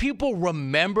 do people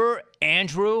remember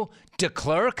Andrew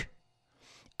DeClercq?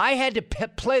 I had to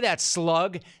play that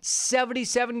slug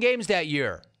 77 games that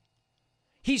year.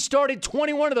 He started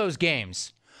 21 of those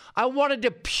games. I wanted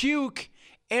to puke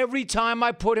every time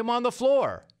I put him on the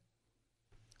floor.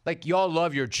 Like, y'all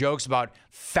love your jokes about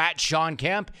fat Sean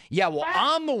Kemp. Yeah, well,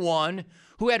 I'm the one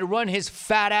who had to run his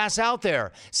fat ass out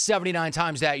there 79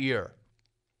 times that year.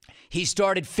 He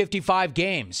started 55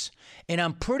 games, and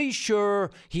I'm pretty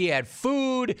sure he had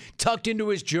food tucked into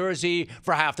his jersey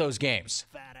for half those games.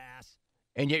 Fat ass.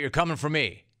 And yet you're coming for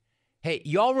me. Hey,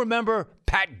 y'all remember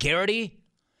Pat Garrity?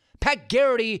 Pat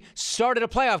Garrity started a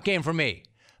playoff game for me.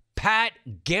 Pat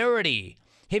Garrity.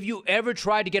 Have you ever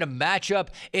tried to get a matchup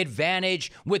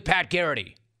advantage with Pat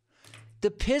Garrity? The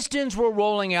Pistons were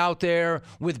rolling out there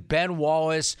with Ben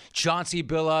Wallace, Chauncey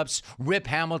Billups, Rip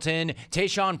Hamilton,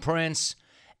 Tayshaun Prince,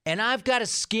 and I've got to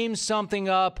scheme something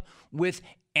up with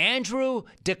Andrew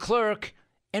DeClercq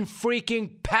and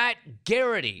freaking Pat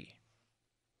Garrity.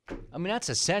 I mean, that's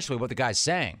essentially what the guy's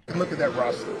saying. Look at that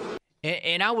roster.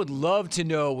 And I would love to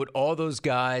know what all those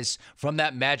guys from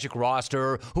that Magic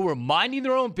roster who were minding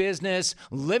their own business,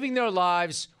 living their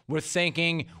lives, were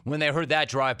thinking when they heard that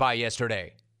drive-by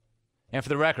yesterday. And for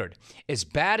the record, as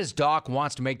bad as Doc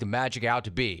wants to make the Magic out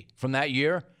to be from that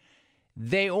year,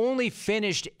 they only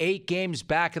finished 8 games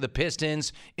back of the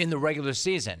Pistons in the regular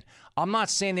season. I'm not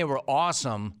saying they were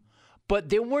awesome, but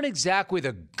they weren't exactly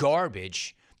the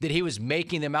garbage that he was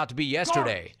making them out to be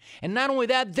yesterday. And not only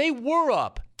that, they were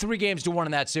up 3-1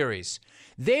 in that series.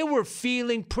 They were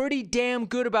feeling pretty damn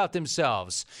good about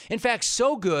themselves. In fact,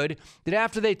 so good that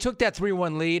after they took that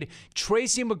 3-1 lead,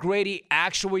 Tracy McGrady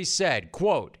actually said,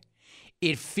 quote,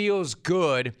 "It feels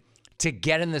good to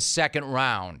get in the second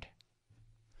round."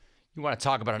 You want to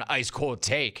talk about an ice-cold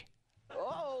take.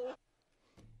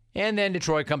 And then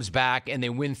Detroit comes back and they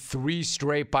win 3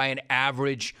 straight by an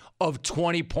average of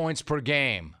 20 points per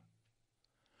game.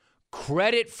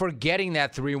 Credit for getting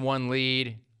that 3-1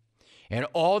 lead and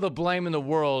all the blame in the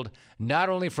world, not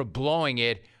only for blowing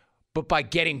it, but by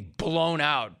getting blown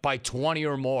out by 20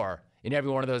 or more in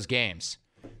every one of those games.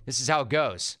 This is how it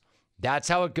goes. That's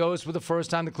how it goes with the first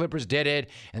time the Clippers did it,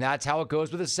 and that's how it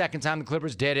goes with the second time the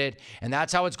Clippers did it, and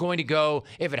that's how it's going to go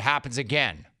if it happens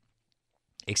again.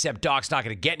 Except Doc's not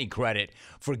going to get any credit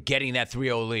for getting that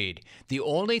 3-0 lead. The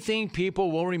only thing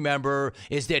people will remember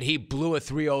is that he blew a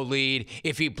 3-0 lead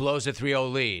if he blows a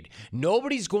 3-0 lead.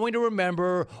 Nobody's going to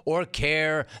remember or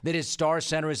care that his star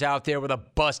center is out there with a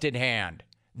busted hand.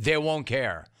 They won't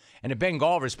care. And to Ben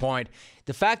Golliver's point,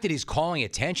 the fact that he's calling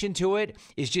attention to it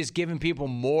is just giving people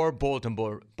more bulletin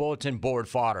board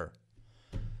fodder.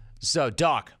 So,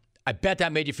 Doc, I bet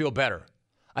that made you feel better.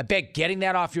 I bet getting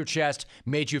that off your chest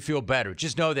made you feel better.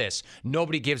 Just know this.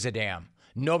 Nobody gives a damn.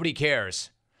 Nobody cares.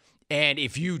 And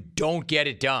if you don't get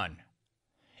it done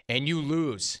and you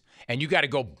lose and you got to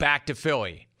go back to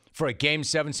Philly for a Game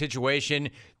 7 situation,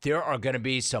 there are going to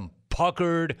be some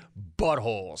puckered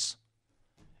buttholes.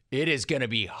 It is going to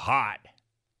be hot.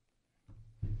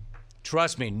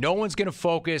 Trust me, no one's going to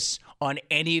focus on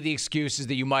any of the excuses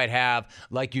that you might have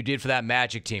like you did for that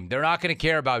Magic team. They're not going to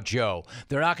care about Joe.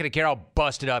 They're not going to care how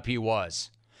busted up he was.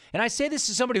 And I say this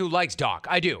as somebody who likes Doc.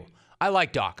 I do. I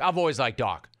like Doc. I've always liked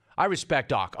Doc. I respect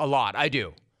Doc a lot. I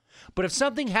do. But if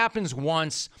something happens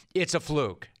once, it's a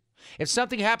fluke. If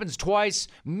something happens twice,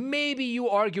 maybe you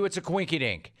argue it's a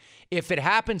coinkydink. If it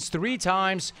happens 3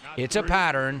 times, it's a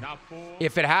pattern.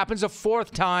 If it happens a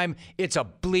 4th time, it's a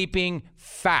bleeping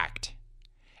fact.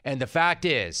 And the fact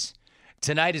is,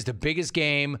 tonight is the biggest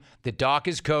game that Doc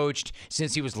has coached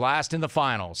since he was last in the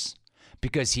finals,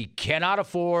 because he cannot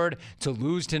afford to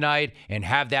lose tonight and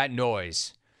have that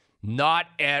noise. Not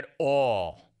at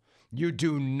all. You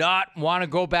do not want to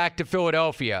go back to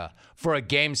Philadelphia for a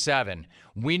Game 7.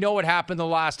 We know what happened the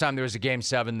last time there was a Game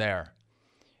 7 there.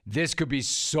 This could be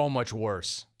so much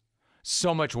worse.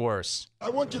 So much worse. I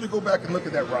want you to go back and look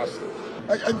at that roster.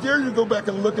 I dare you to go back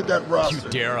and look at that roster. You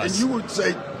dare us. And you would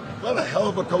say, what a hell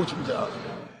of a coaching job.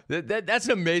 That's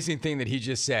an amazing thing that he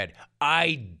just said.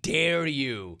 I dare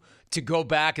you to go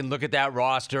back and look at that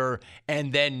roster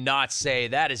and then not say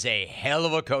that is a hell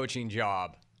of a coaching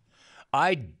job.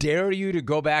 I dare you to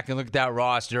go back and look at that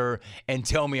roster and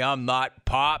tell me I'm not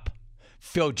Pop,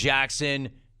 Phil Jackson,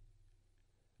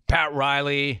 Pat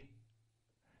Riley,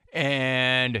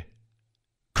 and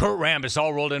Kurt Rambis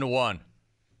all rolled into one.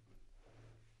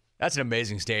 That's an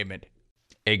amazing statement.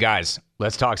 Hey guys,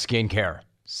 let's talk skincare.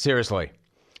 Seriously.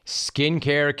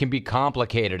 Skincare can be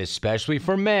complicated, especially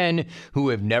for men who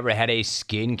have never had a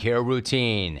skincare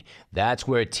routine. That's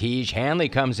where Tiege Hanley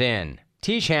comes in.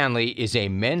 Tiege Hanley is a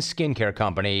men's skincare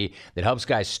company that helps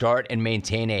guys start and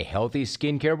maintain a healthy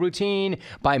skincare routine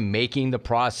by making the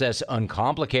process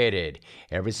uncomplicated.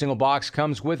 Every single box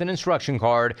comes with an instruction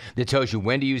card that tells you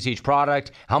when to use each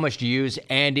product, how much to use,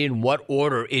 and in what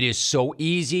order. It is so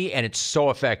easy and it's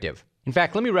so effective. In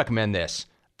fact, let me recommend this.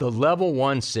 The Level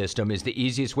 1 system is the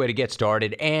easiest way to get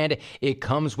started, and it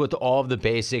comes with all of the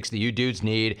basics that you dudes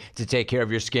need to take care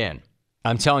of your skin.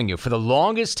 I'm telling you, for the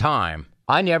longest time,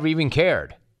 I never even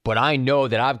cared. But I know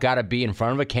that I've got to be in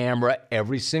front of a camera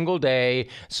every single day,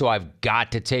 so I've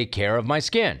got to take care of my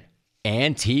skin.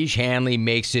 And Tiege Hanley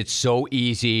makes it so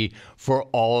easy for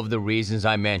all of the reasons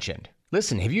I mentioned.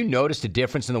 Listen, have you noticed a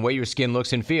difference in the way your skin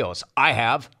looks and feels? I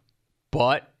have.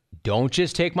 But don't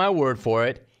just take my word for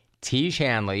it. Tiege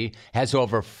Hanley has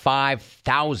over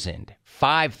 5,000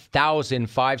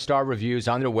 five-star reviews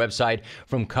on their website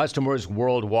from customers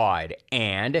worldwide.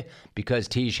 And because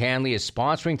Tiege Hanley is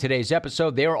sponsoring today's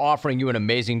episode, they're offering you an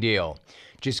amazing deal.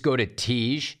 Just go to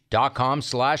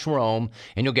Tiege.com/Rome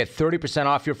and you'll get 30%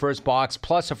 off your first box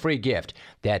plus a free gift.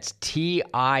 That's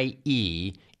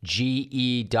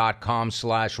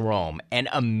TIEGE.com/Rome. An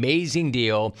amazing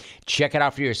deal. Check it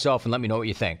out for yourself and let me know what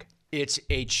you think. It's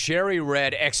a cherry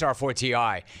red XR4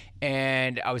 Ti.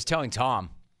 And I was telling Tom,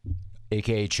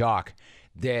 a.k.a. Chalk,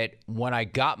 that when I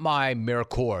got my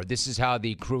Mercor, this is how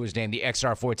the crew is named, the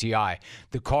XR4 Ti.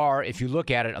 The car, if you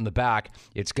look at it on the back,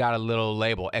 it's got a little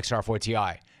label, XR4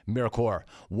 Ti, Mercor.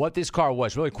 What this car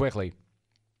was, really quickly,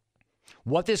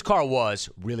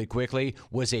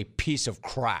 was a piece of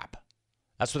crap.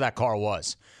 That's what that car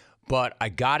was. But I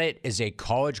got it as a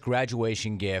college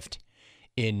graduation gift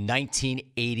in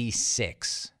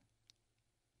 1986.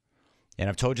 And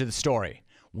I've told you the story.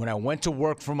 When I went to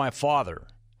work for my father,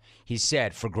 he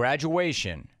said, for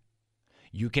graduation,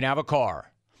 you can have a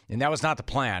car. And that was not the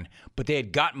plan, but they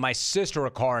had gotten my sister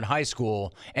a car in high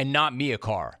school and not me a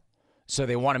car. So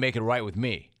they want to make it right with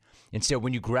me. And said,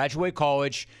 when you graduate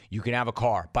college, you can have a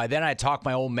car. By then, I had talked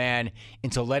my old man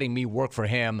into letting me work for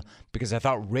him because I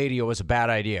thought radio was a bad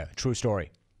idea. True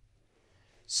story.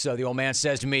 So the old man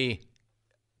says to me,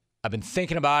 I've been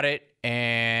thinking about it,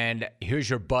 and here's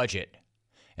your budget.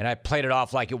 And I played it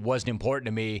off like it wasn't important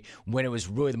to me when it was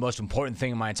really the most important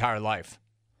thing in my entire life.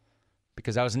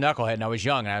 Because I was a knucklehead and I was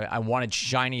young and I wanted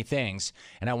shiny things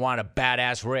and I wanted a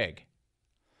badass rig.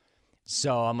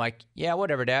 So I'm like, yeah,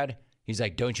 whatever, Dad. He's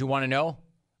like, don't you want to know?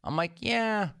 I'm like,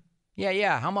 yeah,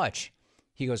 how much?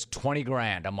 He goes, 20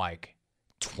 grand. I'm like,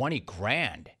 20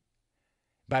 grand?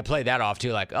 But I played that off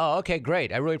too, like, oh, okay,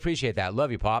 great. I really appreciate that.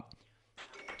 Love you, Pop.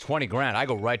 20 grand. I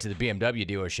go right to the BMW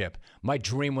dealership. My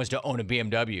dream was to own a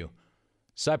BMW.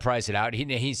 So I price it out.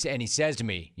 He says to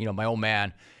me, you know, my old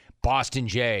man, Boston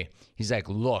J, he's like,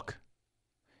 look,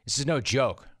 this is no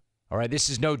joke. All right, this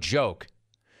is no joke.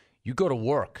 You go to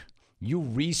work. You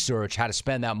research how to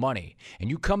spend that money. And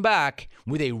you come back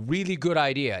with a really good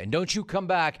idea. And don't you come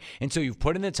back until you've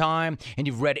put in the time and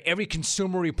you've read every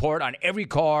consumer report on every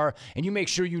car and you make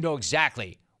sure you know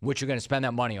exactly what you're going to spend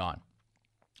that money on.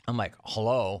 I'm like,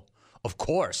 hello? Of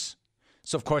course.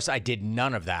 So, of course, I did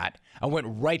none of that. I went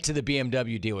right to the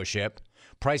BMW dealership,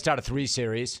 priced out a 3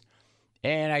 Series,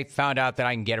 and I found out that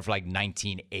I can get it for like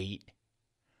 $19,800.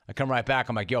 I come right back.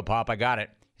 I'm like, yo, Pop, I got it.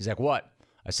 He's like, what?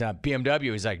 I said,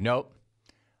 BMW. He's like, nope.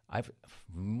 What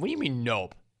do you mean,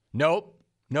 nope? Nope.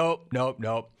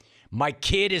 My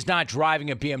kid is not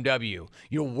driving a BMW.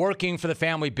 You're working for the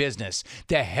family business.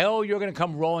 The hell you're going to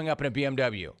come rolling up in a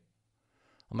BMW?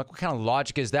 I'm like, what kind of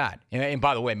logic is that? And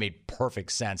by the way, it made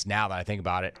perfect sense now that I think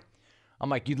about it. I'm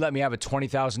like, you'd let me have a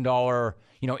 $20,000,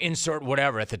 insert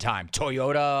whatever at the time.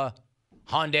 Toyota,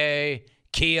 Hyundai,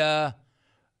 Kia,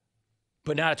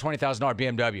 but not a $20,000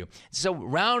 BMW. So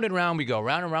round and round we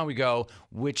go,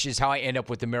 which is how I end up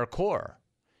with the Mercor.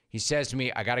 He says to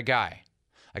me, I got a guy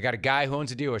who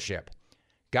owns a dealership.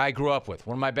 Guy I grew up with,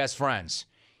 one of my best friends.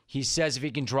 He says if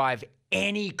he can drive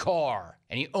any car,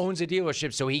 and he owns a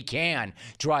dealership, so he can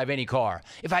drive any car.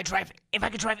 If I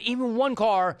could drive even one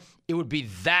car, it would be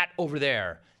that over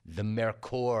there. The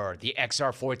Mercor, the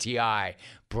XR4 Ti,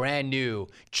 brand new,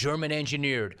 German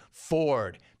engineered,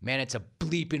 Ford. Man, it's a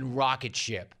bleeping rocket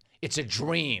ship. It's a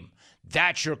dream.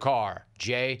 That's your car,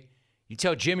 Jay. You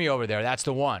tell Jimmy over there, that's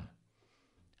the one.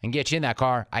 I can get you in that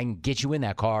car. I can get you in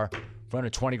that car for under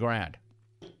 20 grand.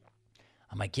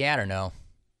 I'm like, yeah, I don't know.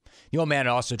 The old man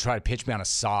also tried to pitch me on a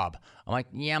Saab. I'm like,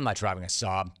 yeah, I'm not driving a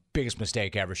Saab. Biggest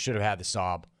mistake ever. Should have had the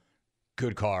Saab.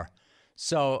 Good car.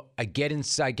 So I get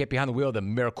inside, get behind the wheel of the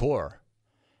Mercor.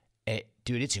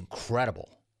 Dude, it's incredible.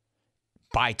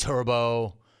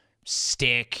 Bi-turbo,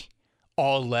 stick,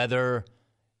 all leather.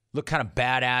 Look kind of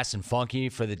badass and funky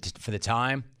for the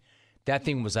time. That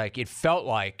thing was like, it felt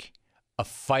like a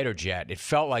fighter jet. It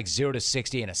felt like 0 to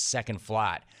 60 in a second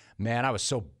flat. Man, I was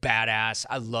so badass.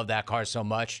 I love that car so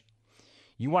much.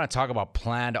 You want to talk about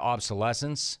planned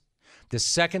obsolescence? The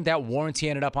second that warranty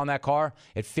ended up on that car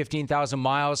at 15,000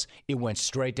 miles, it went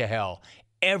straight to hell.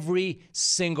 Every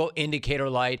single indicator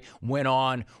light went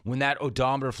on when that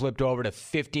odometer flipped over to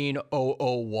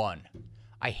 15,001.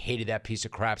 I hated that piece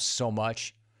of crap so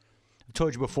much. I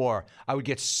told you before, I would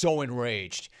get so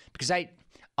enraged because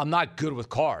I'm not good with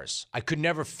cars. I could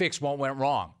never fix what went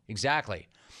wrong. Exactly.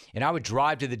 And I would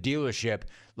drive to the dealership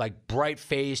like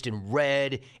bright-faced and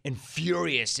red and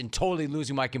furious and totally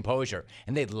losing my composure.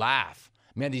 And they'd laugh.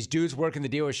 Man, these dudes working the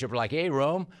dealership are like, hey,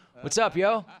 Rome, what's up,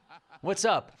 yo? What's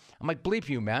up? I'm like, bleep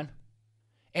you, man.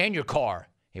 And your car.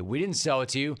 Hey, we didn't sell it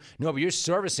to you. No, but you're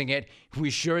servicing it. We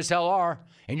sure as hell are.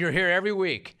 And you're here every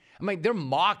week. I'm like, they're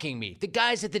mocking me. The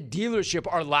guys at the dealership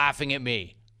are laughing at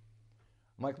me.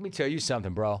 I'm like, let me tell you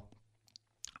something, bro.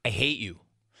 I hate you.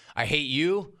 I hate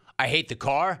you. I hate the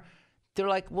car. They're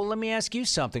like, well, let me ask you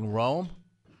something, Rome.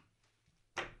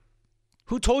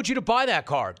 Who told you to buy that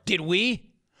car? Did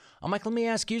we? I'm like, let me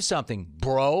ask you something,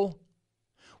 bro.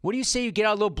 What do you say you get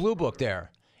out a little blue book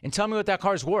there and tell me what that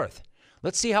car's worth?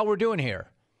 Let's see how we're doing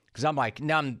here. Because I'm like,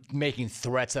 now I'm making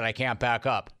threats that I can't back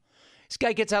up. This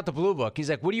guy gets out the blue book. He's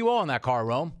like, what do you owe on that car,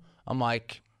 Rome? I'm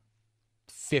like,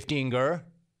 15 gur.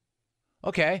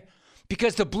 Okay.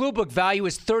 Because the blue book value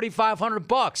is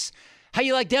 $3,500. How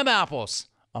you like them apples?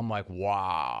 I'm like,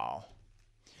 wow.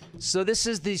 So this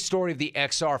is the story of the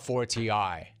XR4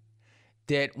 Ti.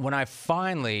 That when I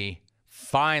finally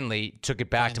took it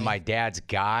back to my dad's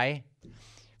guy,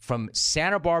 from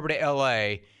Santa Barbara to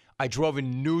LA, I drove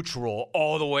in neutral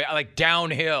all the way, like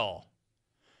downhill.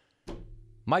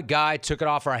 My guy took it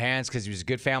off our hands because he was a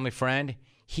good family friend.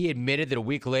 He admitted that a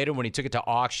week later when he took it to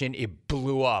auction, it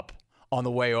blew up on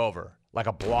the way over, like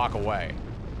a block away.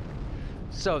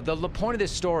 So the point of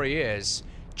this story is,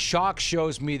 Chalk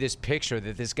shows me this picture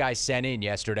that this guy sent in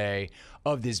yesterday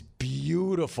of this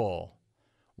beautiful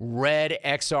red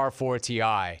XR4 Ti,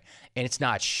 and it's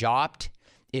not shopped.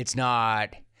 It's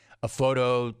not a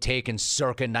photo taken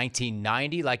circa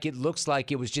 1990. Like, it looks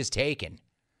like it was just taken.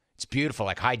 It's beautiful,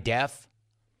 like high def.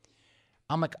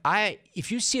 I'm like,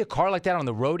 if you see a car like that on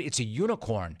the road, it's a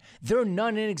unicorn. There are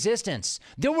none in existence.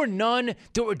 There were none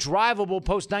that were drivable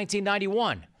post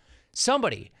 1991.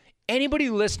 Anybody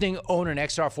listening own an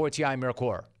XR4 Ti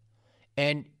Mirador?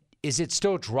 And is it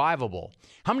still drivable?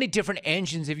 How many different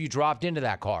engines have you dropped into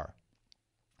that car?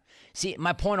 See,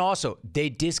 my point also, they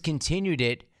discontinued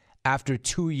it after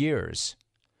 2 years.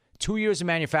 2 years of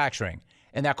manufacturing,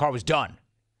 and that car was done.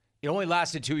 It only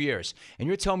lasted 2 years. And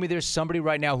you're telling me there's somebody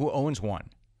right now who owns one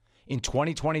in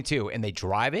 2022, and they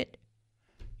drive it?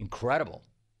 Incredible.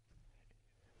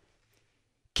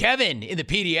 Kevin in the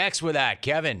PDX with that.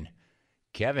 Kevin,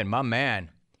 my man,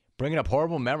 bringing up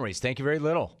horrible memories. Thank you very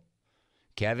little.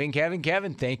 Kevin,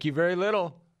 thank you very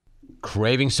little.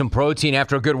 Craving some protein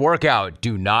after a good workout?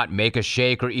 Do not make a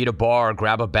shake or eat a bar.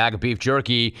 Grab a bag of beef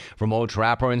jerky from Old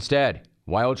Trapper instead.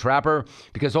 Why Old Trapper?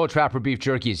 Because Old Trapper beef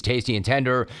jerky is tasty and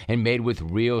tender and made with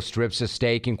real strips of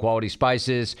steak and quality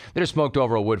spices that are smoked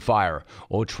over a wood fire.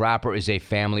 Old Trapper is a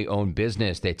family-owned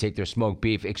business. They take their smoked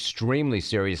beef extremely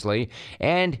seriously,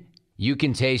 and you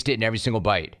can taste it in every single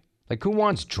bite. Like, who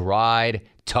wants dried,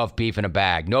 tough beef in a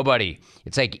bag? Nobody.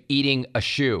 It's like eating a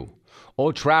shoe.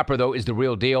 Old Trapper, though, is the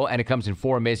real deal, and it comes in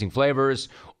 4 amazing flavors: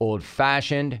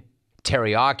 old-fashioned,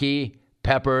 teriyaki,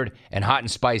 peppered, and hot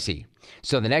and spicy.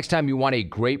 So the next time you want a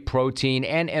great protein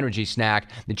and energy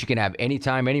snack that you can have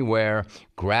anytime, anywhere,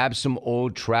 grab some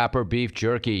Old Trapper beef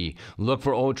jerky. Look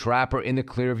for Old Trapper in the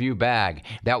Clearview bag.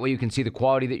 That way you can see the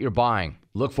quality that you're buying.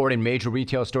 Look for it in major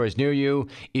retail stores near you.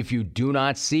 If you do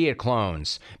not see it,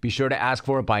 clones, be sure to ask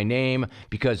for it by name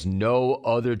because no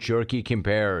other jerky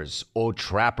compares. Old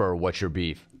Trapper, what's your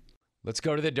beef? Let's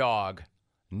go to the dog.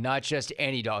 Not just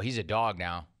any dog. He's a dog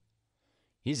now.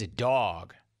 He's a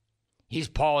dog. He's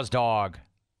Paul's dog.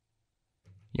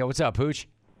 Yo, what's up, Pooch?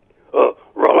 Roll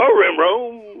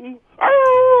Rim.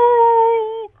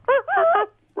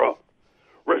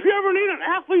 If you ever need an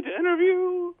athlete to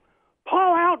interview,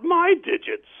 Paul out my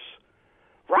digits.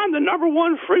 I'm the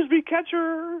 #1 Frisbee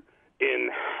catcher in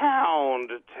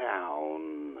Hound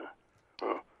Town.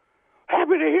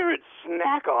 Happy to hear it's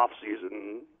snack off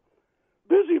season.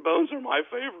 Busy bones are my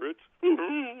favorite.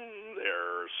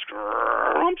 They're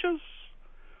scrumptious.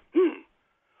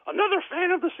 Another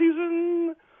fan of the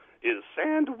season is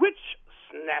Sandwich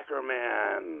Snacker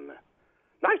Man.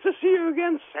 Nice to see you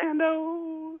again,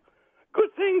 Sando.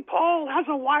 Good thing Paul has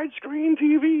a widescreen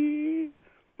TV.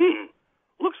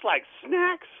 Looks like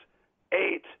Snacks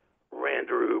ate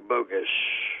Randrew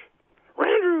Bogish.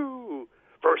 Randrew!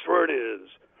 First word is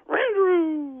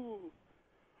Randrew!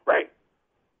 Right.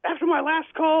 After my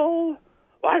last call,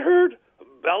 I heard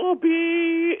Bella B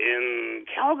in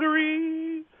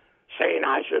Calgary saying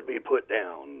I should be put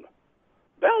down.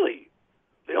 Belly,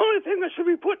 The only thing that should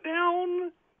be put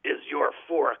down is your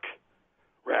fork.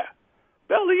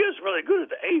 Belly is really good at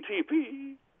the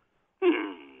ATP.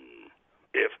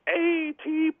 If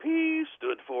ATP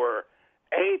stood for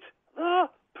Ate the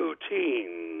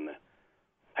Poutine.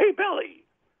 Hey, Belly,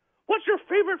 what's your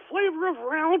favorite flavor of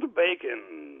round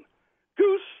bacon?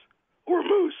 Goose or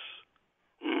moose?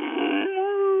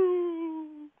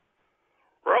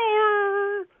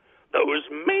 Roar! Those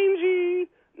mangy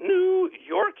New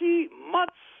Yorkie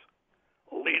mutts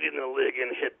leading the league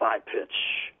in hit by pitch.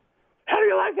 How do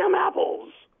you like them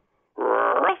apples?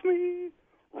 Rough me,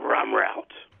 rum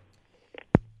route.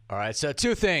 All right, so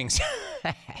two things.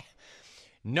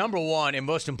 Number one, and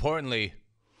most importantly,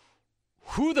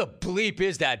 who the bleep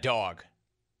is that dog?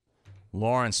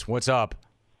 Lawrence, what's up?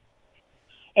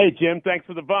 Hey, Jim, thanks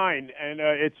for the vine. And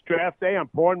it's draft day. I'm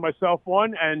pouring myself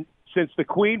one. And since the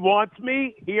queen wants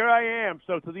me, here I am.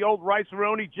 So to the old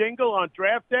Rice-A-Roni jingle on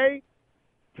draft day,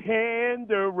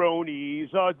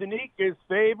 tenderonis are Danika's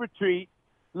favorite treat.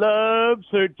 Loves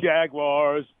her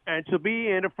Jaguars, and she'll be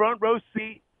in a front row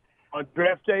seat. On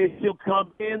draft day, she'll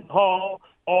come in the hall,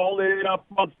 all lit up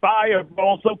on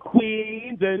fireball. So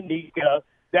Queen Danica,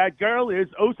 that girl is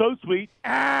oh so sweet.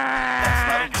 That's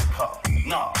not a good call.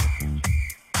 No.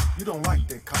 You don't like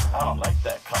that call. I don't like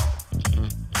that call.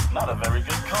 Not a very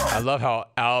good call. I love how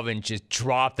Alvin just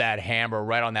dropped that hammer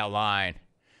right on that line.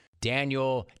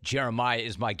 Daniel Jeremiah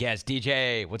is my guest.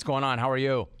 DJ, what's going on? How are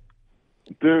you?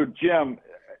 Dude, Jim,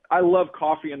 I love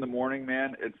coffee in the morning,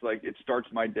 man. It's like it starts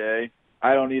my day.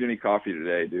 I don't need any coffee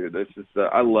today, dude. This is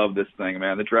I love this thing,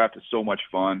 man. The draft is so much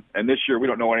fun. And this year we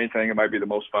don't know anything. It might be the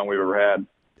most fun we've ever had.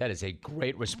 That is a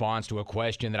great response to a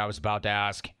question that I was about to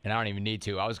ask, and I don't even need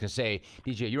to. I was going to say,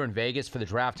 DJ, you're in Vegas for the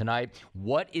draft tonight.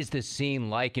 What is the scene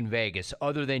like in Vegas,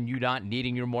 other than you not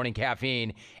needing your morning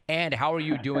caffeine? And how are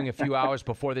you doing a few hours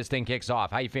before this thing kicks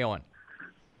off? How you feeling?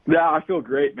 Yeah, I feel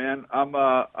great, man.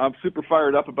 I'm super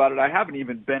fired up about it. I haven't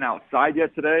even been outside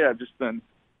yet today. I've just been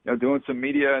doing some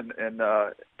media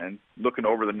and looking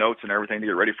over the notes and everything to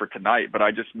get ready for tonight. But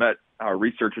I just met our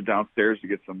researcher downstairs to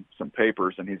get some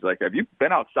papers, and he's like, "Have you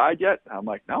been outside yet?" I'm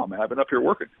like, "No, man, I've been up here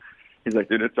working." He's like,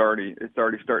 "Dude, it's already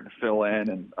starting to fill in,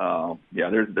 and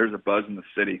there's a buzz in the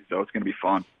city, so it's going to be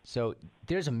fun." So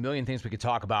there's a million things we could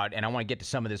talk about, and I want to get to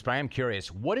some of this, but I am curious,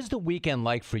 what is the weekend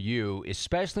like for you,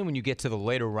 especially when you get to the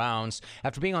later rounds,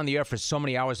 after being on the air for so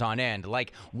many hours on end?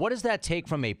 Like, what does that take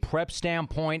from a prep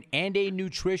standpoint and a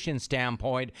nutrition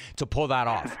standpoint to pull that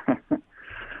off?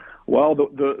 Well,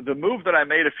 the move that I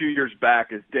made a few years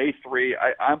back is day 3.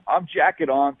 I'm jacket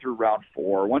on through round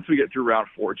 4. Once we get through round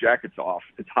 4, jacket's off.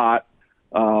 It's hot.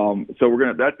 So we're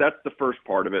gonna that's the first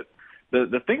part of it.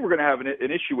 The thing we're gonna have an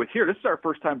issue with here. This is our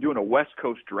first time doing a West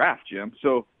Coast draft, Jim.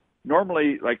 So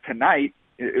normally, like tonight,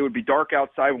 it would be dark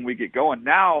outside when we get going.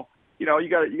 Now, you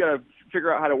gotta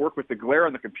figure out how to work with the glare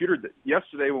on the computer.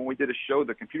 Yesterday when we did a show,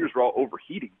 the computers were all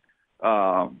overheating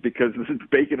because this is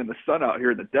baking in the sun out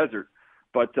here in the desert.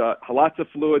 But lots of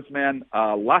fluids, man.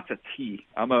 Lots of tea.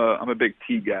 I'm a big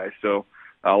tea guy, so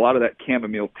a lot of that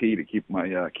chamomile tea to keep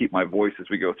my voice as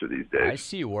we go through these days. I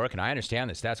see you work, and I understand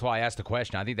this. That's why I asked the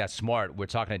question. I think that's smart. We're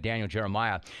talking to Daniel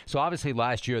Jeremiah. So obviously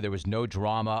last year there was no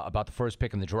drama about the first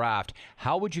pick in the draft.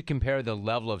 How would you compare the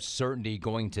level of certainty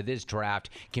going to this draft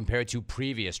compared to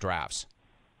previous drafts?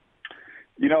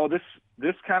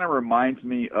 This kind of reminds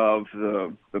me of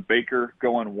the Baker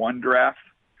going 1 draft,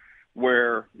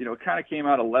 where, it kind of came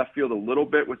out of left field a little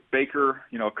bit with Baker,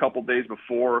 a couple days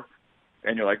before,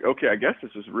 and you're like, okay, I guess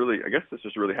this is really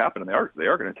happening. They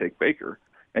are going to take Baker.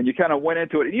 And you kind of went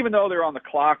into it, and even though they're on the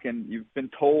clock and you've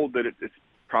been told that it's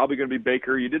probably going to be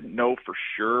Baker, you didn't know for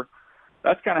sure.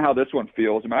 That's kind of how this one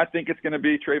feels. I mean, I think it's going to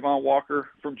be Trayvon Walker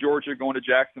from Georgia going to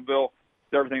Jacksonville.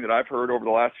 It's everything that I've heard over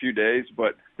the last few days,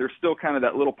 but there's still kind of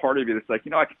that little part of you that's like,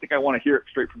 I think I want to hear it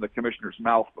straight from the commissioner's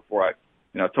mouth before I,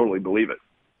 totally believe it.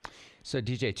 So,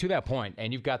 DJ, to that point,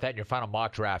 and you've got that in your final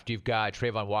mock draft, you've got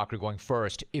Trayvon Walker going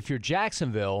first. If you're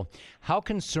Jacksonville, how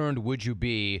concerned would you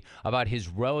be about his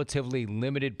relatively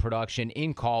limited production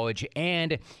in college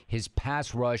and his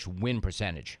pass rush win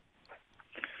percentage?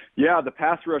 Yeah, the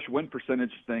pass rush win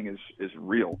percentage thing is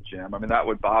real, Jim. I mean, that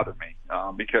would bother me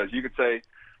because you could say,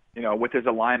 with his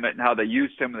alignment and how they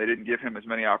used him, they didn't give him as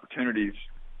many opportunities.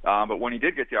 But when he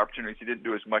did get the opportunities, he didn't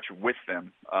do as much with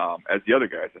them as the other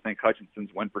guys. I think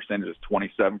Hutchinson's win percentage is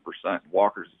 27%,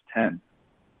 Walker's is 10%.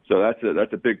 So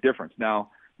that's a big difference. Now,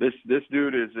 this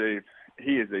dude is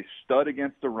a stud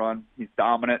against the run. He's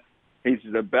dominant. He's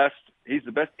the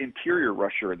best interior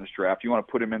rusher in this draft. You want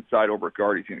to put him inside over a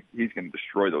guard, he's going to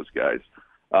destroy those guys.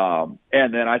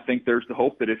 And then I think there's the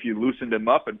hope that if you loosened him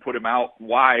up and put him out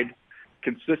wide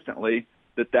consistently,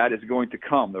 that is going to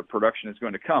come. The production is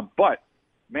going to come. But,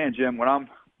 man, Jim, when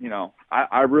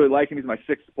I really like him. He's my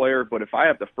sixth player. But if I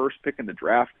have the first pick in the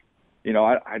draft,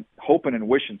 I hoping and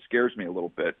wishing scares me a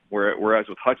little bit. Whereas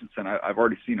with Hutchinson, I've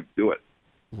already seen him do it.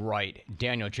 Right.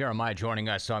 Daniel Jeremiah joining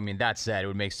us. So, that said, it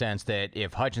would make sense that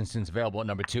if Hutchinson's available at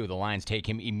number 2, the Lions take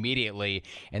him immediately.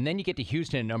 And then you get to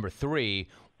Houston at number 3.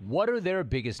 What are their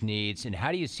biggest needs, and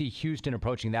how do you see Houston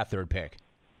approaching that third pick?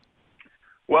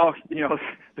 Well,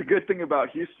 the good thing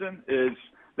about Houston is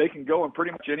they can go in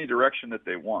pretty much any direction that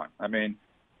they want.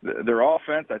 Their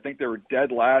offense, I think they were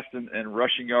dead last in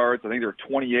rushing yards. I think they're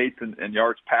 28th in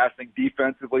yards passing.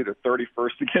 Defensively, they're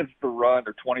 31st against the run.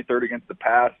 They're 23rd against the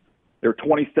pass. They're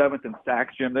 27th in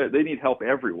sacks, Jim. They need help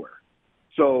everywhere.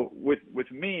 So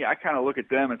with me, I kind of look at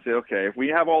them and say, okay, if we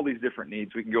have all these different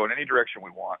needs, we can go in any direction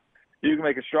we want. You can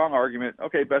make a strong argument,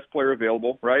 okay, best player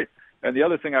available, right? And the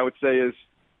other thing I would say is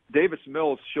Davis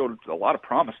Mills showed a lot of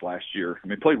promise last year.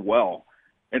 Played well.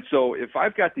 And so if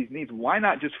I've got these needs, why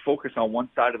not just focus on one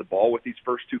side of the ball with these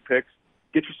first 2 picks?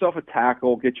 Get yourself a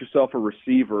tackle, get yourself a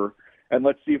receiver, and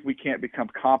let's see if we can't become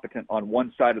competent on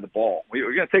one side of the ball.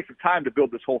 We're going to take some time to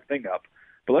build this whole thing up,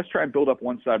 but let's try and build up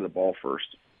one side of the ball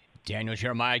first. Daniel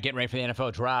Jeremiah getting ready for the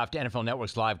NFL Draft. NFL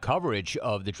Network's live coverage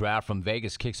of the draft from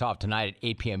Vegas kicks off tonight at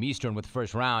 8 p.m. Eastern with the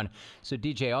first round. So,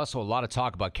 DJ, also a lot of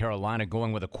talk about Carolina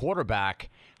going with a quarterback.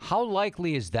 How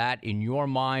likely is that in your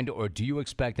mind, or do you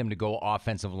expect them to go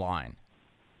offensive line?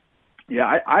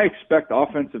 Yeah, I expect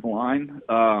offensive line.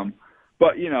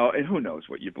 But, and who knows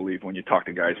what you believe when you talk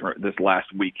to guys this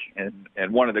last week.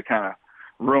 And one of the kind of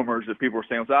rumors that people were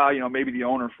saying was, maybe the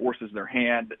owner forces their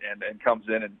hand and comes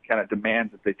in and kind of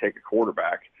demands that they take a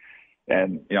quarterback.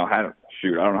 And, I don't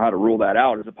know how to rule that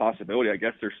out as a possibility. I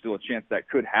guess there's still a chance that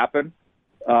could happen.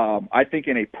 I think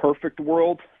in a perfect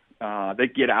world, they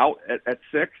get out at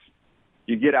 6.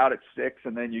 You get out at 6,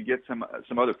 and then you get some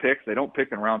other picks. They don't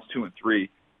pick in rounds 2 and 3.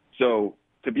 So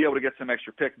to be able to get some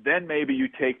extra picks, then maybe you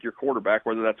take your quarterback,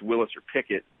 whether that's Willis or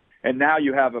Pickett, and now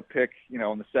you have a pick, in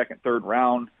the second, third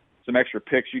round, some extra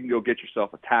picks, you can go get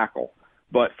yourself a tackle.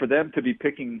 But for them to be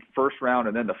picking first round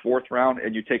and then the fourth round,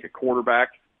 and you take a quarterback,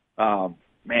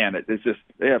 it's just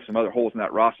they have some other holes in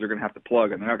that roster they're going to have to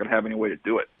plug, and they're not going to have any way to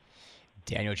do it.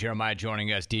 Daniel Jeremiah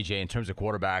joining us. DJ, in terms of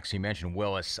quarterbacks, you mentioned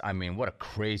Willis. What a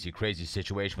crazy, crazy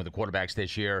situation with the quarterbacks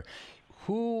this year.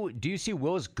 Who do you see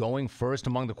Willis going first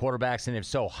among the quarterbacks, and if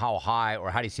so, how high, or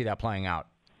how do you see that playing out?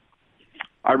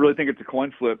 I really think it's a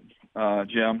coin flip,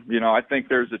 Jim. I think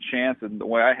there's a chance, and the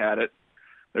way I had it,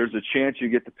 there's a chance you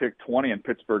get to pick 20 and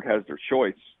Pittsburgh has their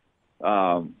choice.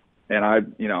 And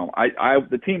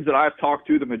the teams that I've talked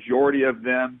to, the majority of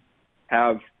them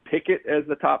have Pickett as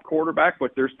the top quarterback,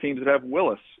 but there's teams that have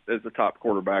Willis as the top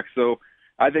quarterback. So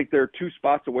I think they're 2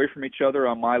 spots away from each other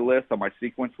on my list, on my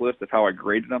sequence list of how I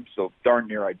graded them, so darn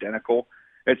near identical.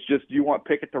 It's just, do you want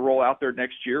Pickett to roll out there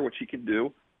next year, which he can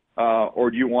do, or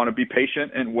do you want to be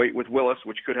patient and wait with Willis,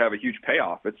 which could have a huge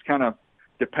payoff? It's kind of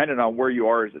dependent on where you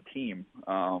are as a team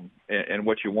and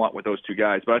what you want with those 2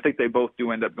 guys. But I think they both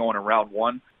do end up going in round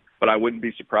 1. But I wouldn't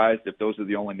be surprised if those are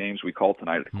the only names we call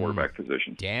tonight at the quarterback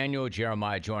position. Daniel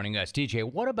Jeremiah joining us. DJ,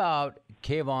 what about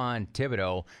Kayvon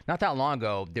Thibodeaux? Not that long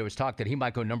ago, there was talk that he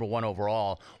might go number 1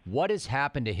 overall. What has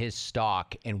happened to his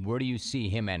stock, and where do you see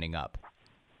him ending up?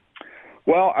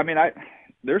 Well,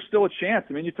 there's still a chance.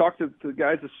 You talked to the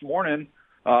guys this morning,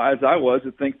 as I was,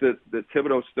 to think that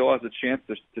Thibodeaux still has a chance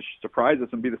to surprise us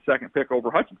and be the second pick over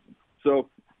Hutchinson. So,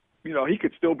 he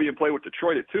could still be in play with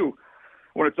Detroit at 2.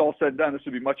 When it's all said and done, this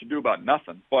would be much ado about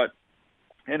nothing. But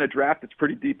in a draft that's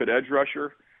pretty deep at edge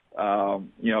rusher,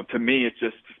 to me, it's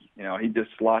just, he just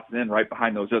slots in right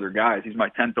behind those other guys. He's my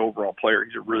 10th overall player.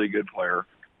 He's a really good player.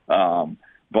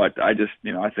 But I just,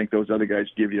 I think those other guys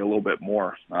give you a little bit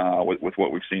more with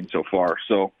what we've seen so far.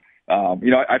 So,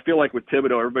 I feel like with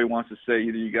Thibodeaux, everybody wants to say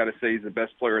either you got to say he's the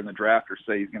best player in the draft or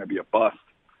say he's going to be a bust.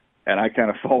 And I kind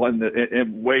of fall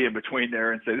in way in between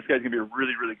there and say this guy's going to be a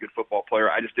really, really good football player.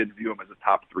 I just didn't view him as a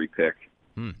top 3 pick.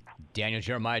 Daniel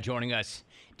Jeremiah joining us.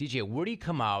 DJ, where do you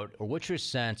come out, or what's your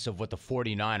sense of what the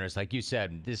 49ers, like you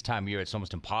said, this time of year it's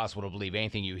almost impossible to believe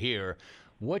anything you hear.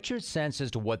 What's your sense as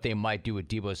to what they might do with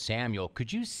Deebo Samuel?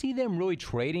 Could you see them really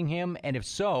trading him? And if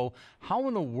so, how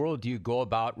in the world do you go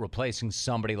about replacing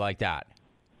somebody like that?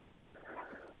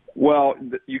 Well,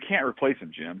 you can't replace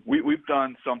him, Jim. We've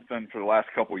done something for the last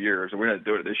couple of years, and we're going to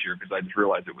do it this year because I just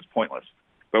realized it was pointless.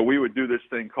 But we would do this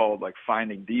thing called like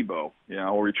finding Deebo,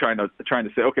 where we're trying to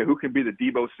say, okay, who can be the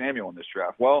Deebo Samuel in this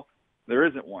draft? Well, there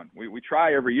isn't one. We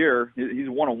try every year. He's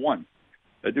a one-on-one.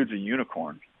 That dude's a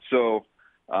unicorn. So,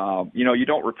 you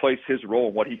don't replace his role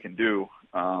and what he can do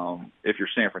if you're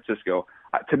San Francisco.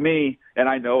 To me, and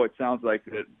I know it sounds like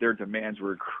that their demands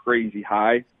were crazy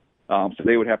high, so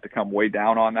they would have to come way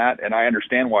down on that. And I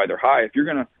understand why they're high. If you're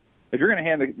gonna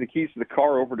hand the keys to the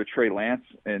car over to Trey Lance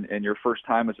and your first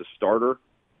time as a starter,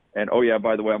 and oh yeah,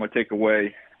 by the way, I'm gonna take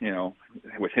away,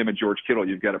 with him and George Kittle,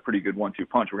 you've got a pretty good 1-2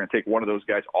 punch. We're gonna take one of those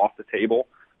guys off the table.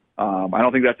 I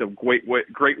don't think that's a great way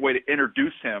to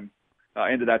introduce him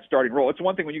into that starting role. It's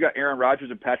one thing when you got Aaron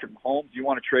Rodgers and Patrick Mahomes, you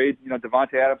want to trade,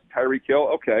 Devontae Adams and Tyreek Hill.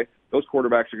 Okay, those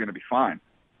quarterbacks are going to be fine.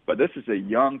 But this is a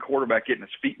young quarterback getting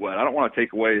his feet wet. I don't want to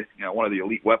take away, one of the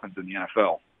elite weapons in the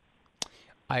NFL.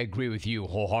 I agree with you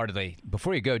wholeheartedly.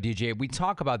 Before you go, DJ, we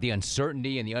talk about the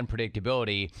uncertainty and the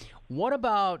unpredictability. What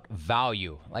about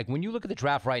value? Like when you look at the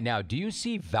draft right now, do you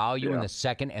see value in the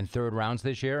second and third rounds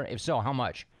this year? If so, how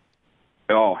much?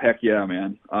 Oh, heck yeah,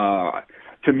 man.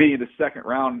 To me, the second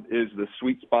round is the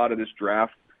sweet spot of this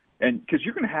draft. And because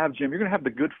you're going to have, Jim, you're going to have the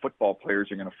good football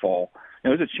players are going to fall.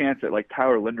 There's a chance that like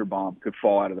Tyler Linderbaum could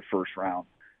fall out of the first round.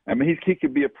 I mean, he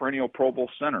could be a perennial Pro Bowl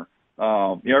center.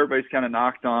 Everybody's kind of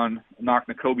knocked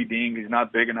Nakobe Dean. He's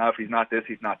not big enough. He's not this.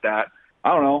 He's not that. I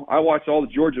don't know. I watched all the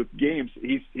Georgia games.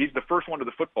 He's the first one to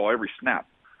the football every snap,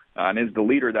 and is the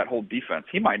leader of that whole defense.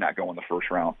 He might not go in the first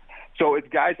round. So it's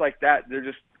guys like that.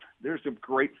 There's some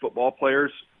great football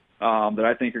players that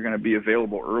I think are going to be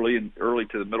available early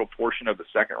to the middle portion of the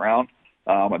second round.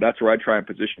 That's where I try and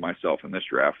position myself in this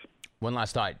draft. One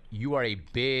last thought. You are a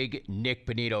big Nick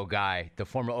Bonito guy, the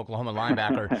former Oklahoma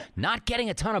linebacker, not getting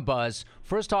a ton of buzz.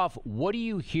 First off, what do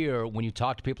you hear when you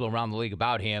talk to people around the league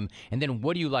about him? And then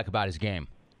what do you like about his game?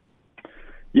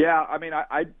 Yeah, I mean,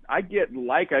 I I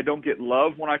don't get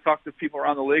love when I talk to people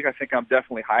around the league. I think I'm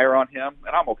definitely higher on him,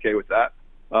 and I'm okay with that.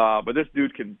 But this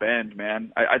dude can bend,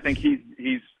 man. I think he's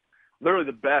literally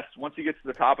the best. Once he gets to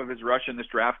the top of his rush in this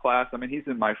draft class, I mean, he's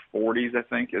in my 40s, I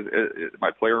think, is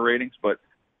my player ratings. But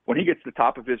when he gets to the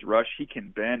top of his rush, he can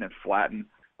bend and flatten.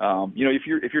 If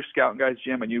you're scouting guys,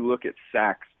 Jim, and you look at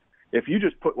sacks, if you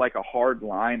just put like a hard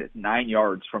line at 9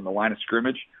 yards from the line of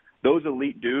scrimmage, those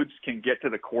elite dudes can get to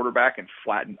the quarterback and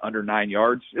flatten under 9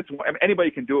 yards.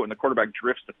 Anybody can do it when the quarterback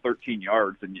drifts to 13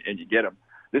 yards and you get him.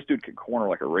 This dude can corner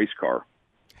like a race car.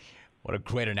 What a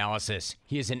great analysis.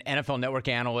 He is an NFL Network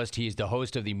analyst. He is the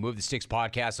host of the Move the Sticks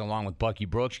podcast along with Bucky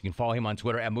Brooks. You can follow him on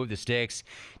Twitter at Move the Sticks.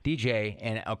 DJ,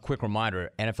 and a quick reminder,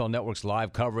 NFL Network's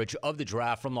live coverage of the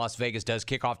draft from Las Vegas does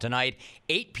kick off tonight,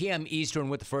 8 p.m. Eastern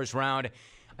with the first round.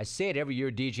 I say it every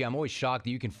year, DJ. I'm always shocked that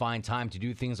you can find time to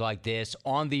do things like this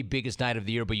on the biggest night of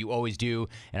the year, but you always do,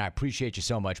 and I appreciate you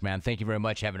so much, man. Thank you very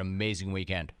much. Have an amazing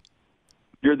weekend.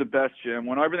 You're the best, Jim.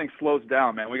 When everything slows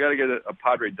down, man, we got to get a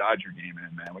Padre-Dodger game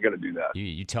in, man. We got to do that.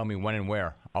 You tell me when and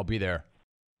where. I'll be there.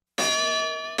 Good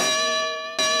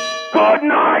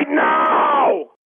night now!